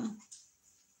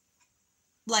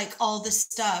like all this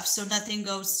stuff so nothing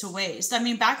goes to waste. I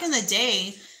mean, back in the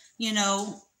day, you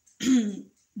know,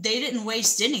 they didn't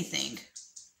waste anything.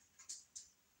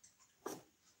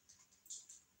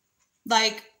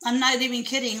 Like, I'm not even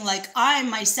kidding. Like, I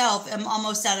myself am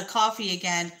almost out of coffee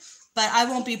again, but I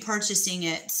won't be purchasing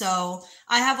it. So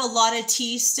I have a lot of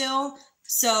tea still.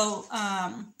 So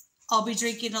I'll be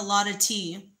drinking a lot of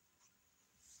tea.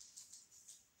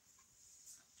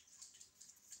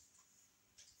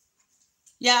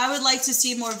 Yeah, I would like to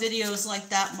see more videos like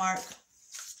that, Mark.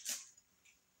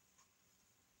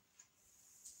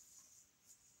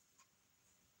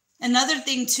 Another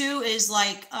thing too is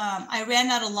like, I ran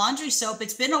out of laundry soap.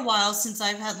 It's been a while since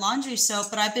I've had laundry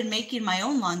soap, but I've been making my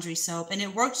own laundry soap and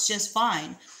it works just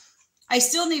fine. I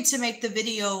still need to make the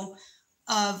video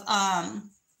of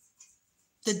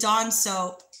the Dawn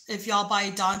soap. If y'all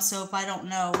buy Dawn soap, I don't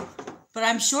know, but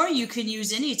I'm sure you can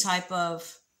use any type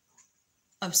of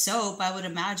soap, I would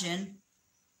imagine,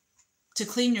 to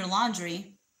clean your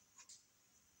laundry.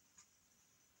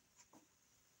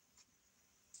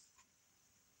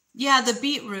 Yeah, the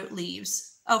beetroot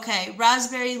leaves. Okay,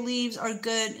 raspberry leaves are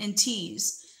good in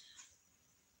teas.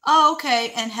 Oh,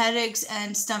 okay, and headaches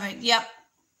and stomach. Yep,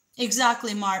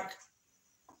 exactly, Mark.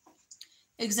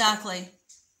 Exactly.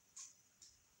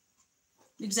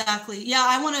 Exactly. Yeah,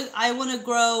 I want to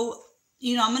grow,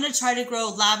 you know, I'm going to try to grow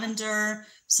lavender,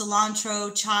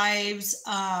 cilantro, chives,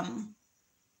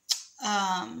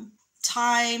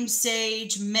 thyme,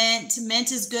 sage, mint.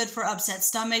 Mint is good for upset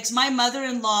stomachs. My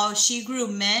mother-in-law, she grew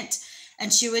mint,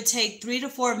 and she would take 3 to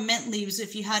 4 mint leaves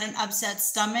if you had an upset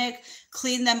stomach,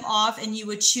 clean them off, and you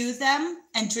would chew them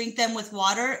and drink them with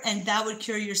water, and that would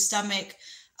cure your stomach,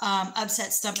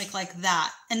 upset stomach like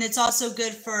that. And it's also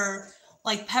good for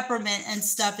like peppermint and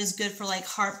stuff is good for like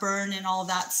heartburn and all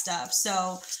that stuff.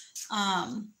 So,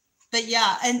 but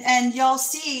yeah, and y'all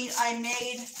see, I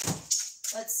made,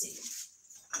 let's see.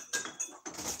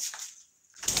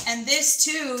 And this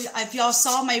too, if y'all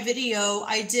saw my video,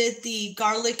 I did the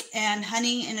garlic and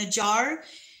honey in a jar.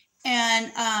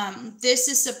 And this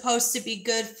is supposed to be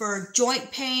good for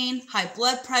joint pain, high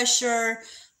blood pressure.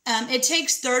 It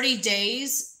takes 30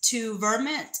 days to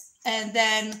ferment. And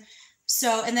then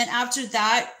after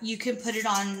that, you can put it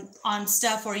on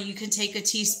stuff, or you can take a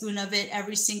teaspoon of it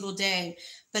every single day.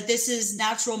 But this is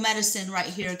natural medicine right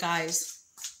here, guys.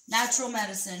 Natural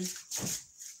medicine.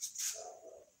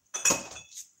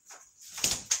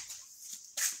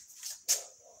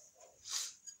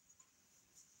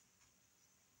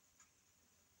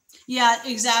 Yeah,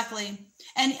 exactly.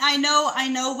 And I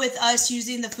know with us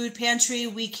using the food pantry,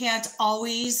 we can't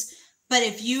always, but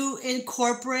if you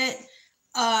incorporate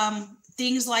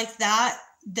things like that,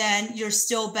 then you're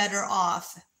still better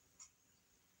off.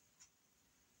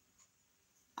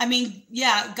 I mean,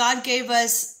 yeah, God gave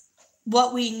us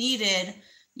what we needed,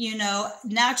 you know,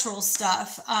 natural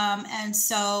stuff. And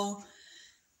so,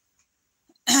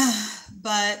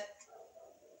 but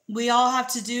we all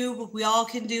can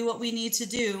do what we need to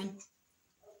do.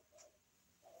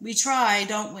 We try,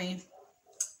 don't we?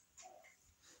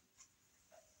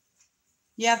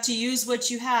 You have to use what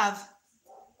you have.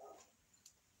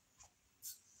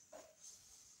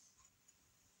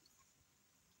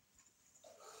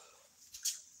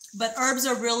 But herbs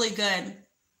are really good.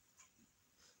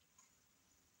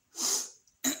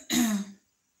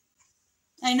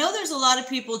 I know there's a lot of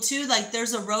people too, like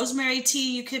there's a rosemary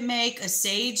tea you can make, a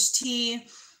sage tea,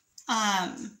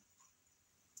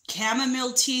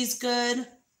 chamomile tea is good,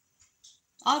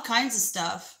 all kinds of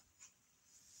stuff.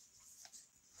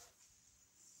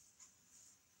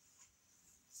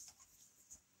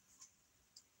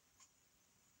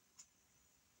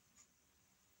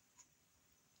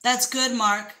 That's good,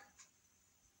 Mark.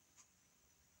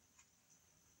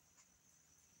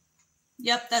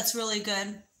 Yep, that's really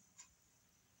good.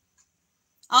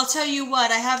 I'll tell you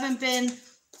what, I haven't been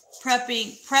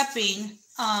prepping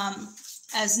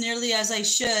as nearly as I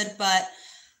should, but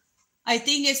I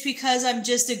think it's because I'm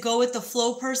just a go with the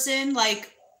flow person.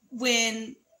 Like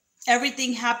when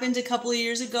everything happened a couple of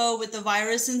years ago with the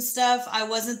virus and stuff, I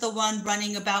wasn't the one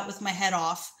running about with my head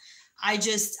off. I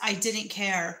didn't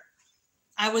care.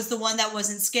 I was the one that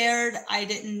wasn't scared. I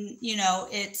didn't, you know,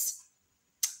 it's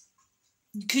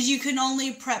because you can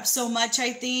only prep so much,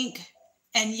 I think.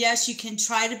 And yes, you can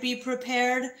try to be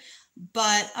prepared,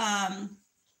 but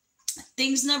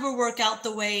things never work out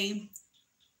the way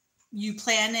you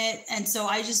plan it. And so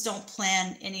I just don't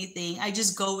plan anything. I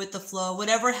just go with the flow.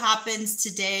 Whatever happens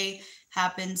today,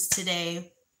 happens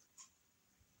today.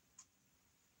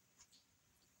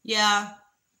 Yeah,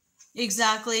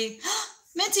 exactly.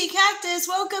 Minty Cactus,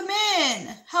 welcome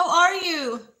in. How are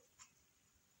you?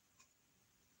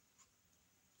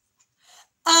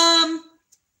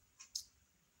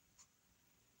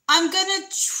 I'm gonna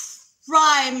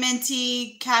try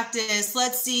Minty Cactus.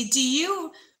 Let's see. Do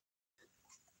you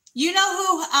know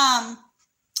who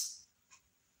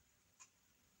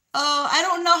oh, I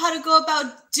don't know how to go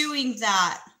about doing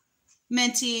that,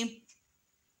 Minty.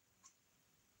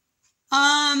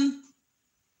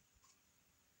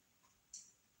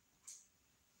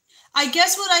 I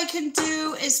guess what I can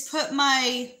do is put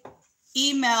my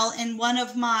email in one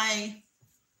of my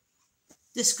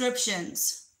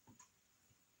descriptions.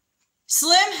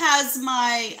 Slim has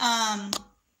my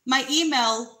my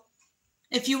email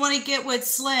if you want to get with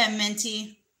Slim,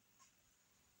 Minty.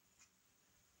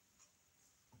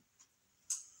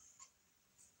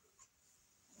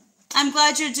 I'm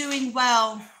glad you're doing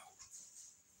well.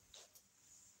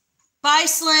 Bye,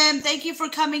 Slim. Thank you for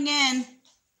coming in.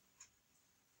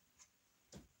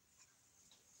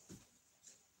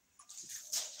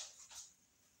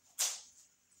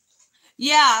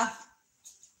 Yeah.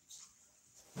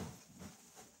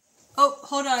 Oh,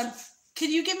 hold on. Can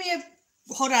you give me a...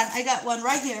 Hold on. I got one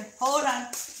right here. Hold on.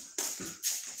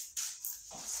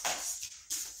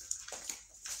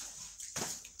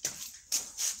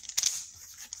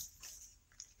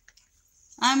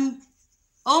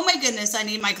 Oh my goodness, I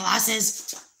need my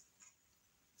glasses.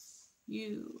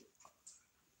 You...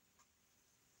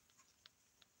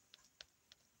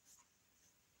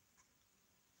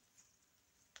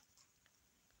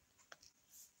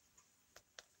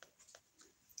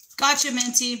 Gotcha,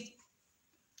 Minty.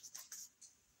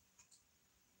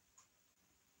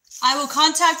 I will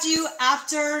contact you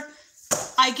after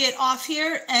I get off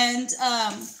here, and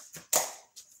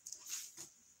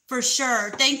for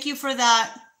sure. Thank you for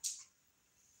that.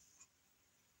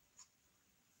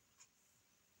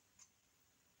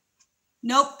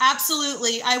 Nope,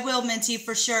 absolutely. I will, Minty,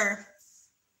 for sure.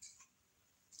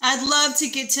 I'd love to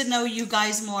get to know you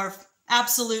guys more.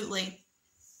 Absolutely.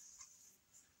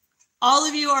 All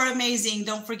of you are amazing.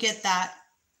 Don't forget that.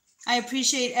 I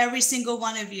appreciate every single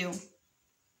one of you.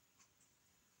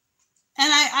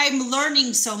 And I'm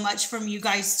learning so much from you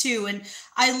guys too. And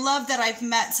I love that I've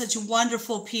met such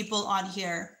wonderful people on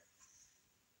here.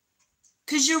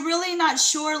 Because you're really not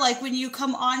sure, like when you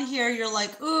come on here, you're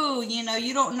like, ooh, you know,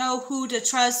 you don't know who to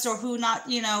trust or who not,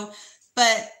 you know,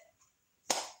 but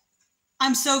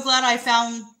I'm so glad I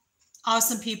found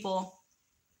awesome people.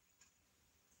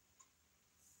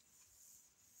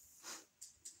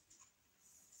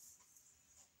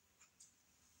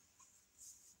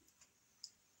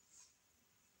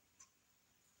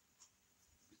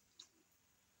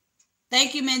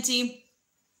 Thank you, Minty.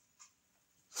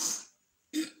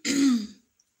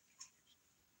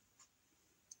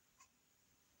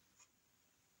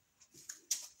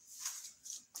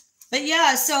 But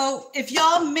yeah, so if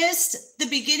y'all missed the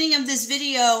beginning of this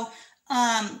video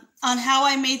on how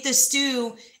I made the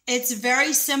stew, it's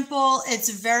very simple. It's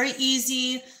very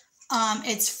easy.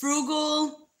 It's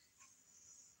frugal.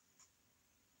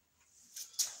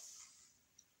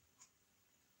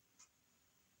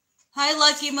 Hi,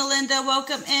 Lucky Melinda.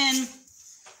 Welcome in.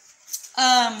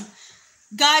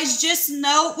 Guys, just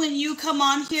note when you come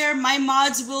on here, my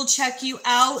mods will check you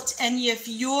out. And if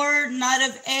you're not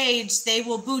of age, they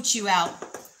will boot you out.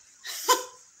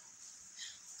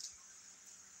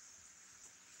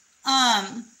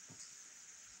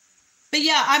 But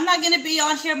yeah, I'm not going to be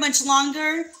on here much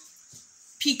longer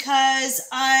because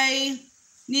I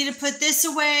need to put this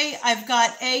away. I've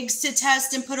got eggs to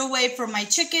test and put away for my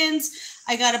chickens.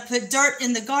 I got to put dirt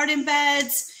in the garden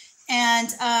beds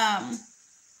and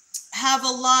have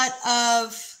a lot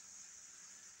of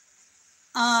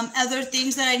other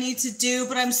things that I need to do.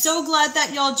 But I'm so glad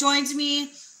that y'all joined me.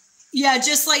 Yeah,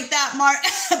 just like that, Mark.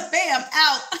 Bam,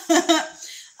 out.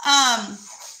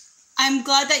 I'm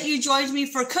glad that you joined me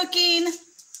for cooking.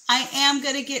 I am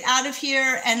going to get out of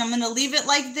here and I'm going to leave it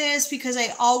like this because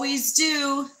I always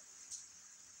do.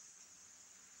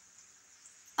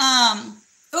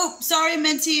 Oh, sorry,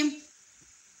 Minty.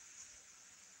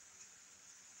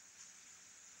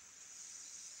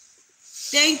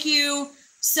 Thank you.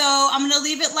 So I'm going to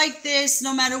leave it like this.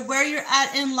 No matter where you're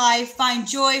at in life, find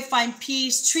joy, find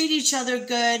peace, treat each other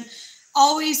good.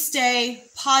 Always stay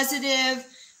positive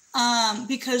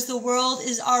because the world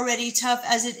is already tough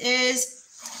as it is.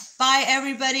 Bye,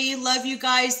 everybody. Love you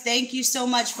guys. Thank you so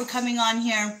much for coming on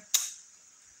here.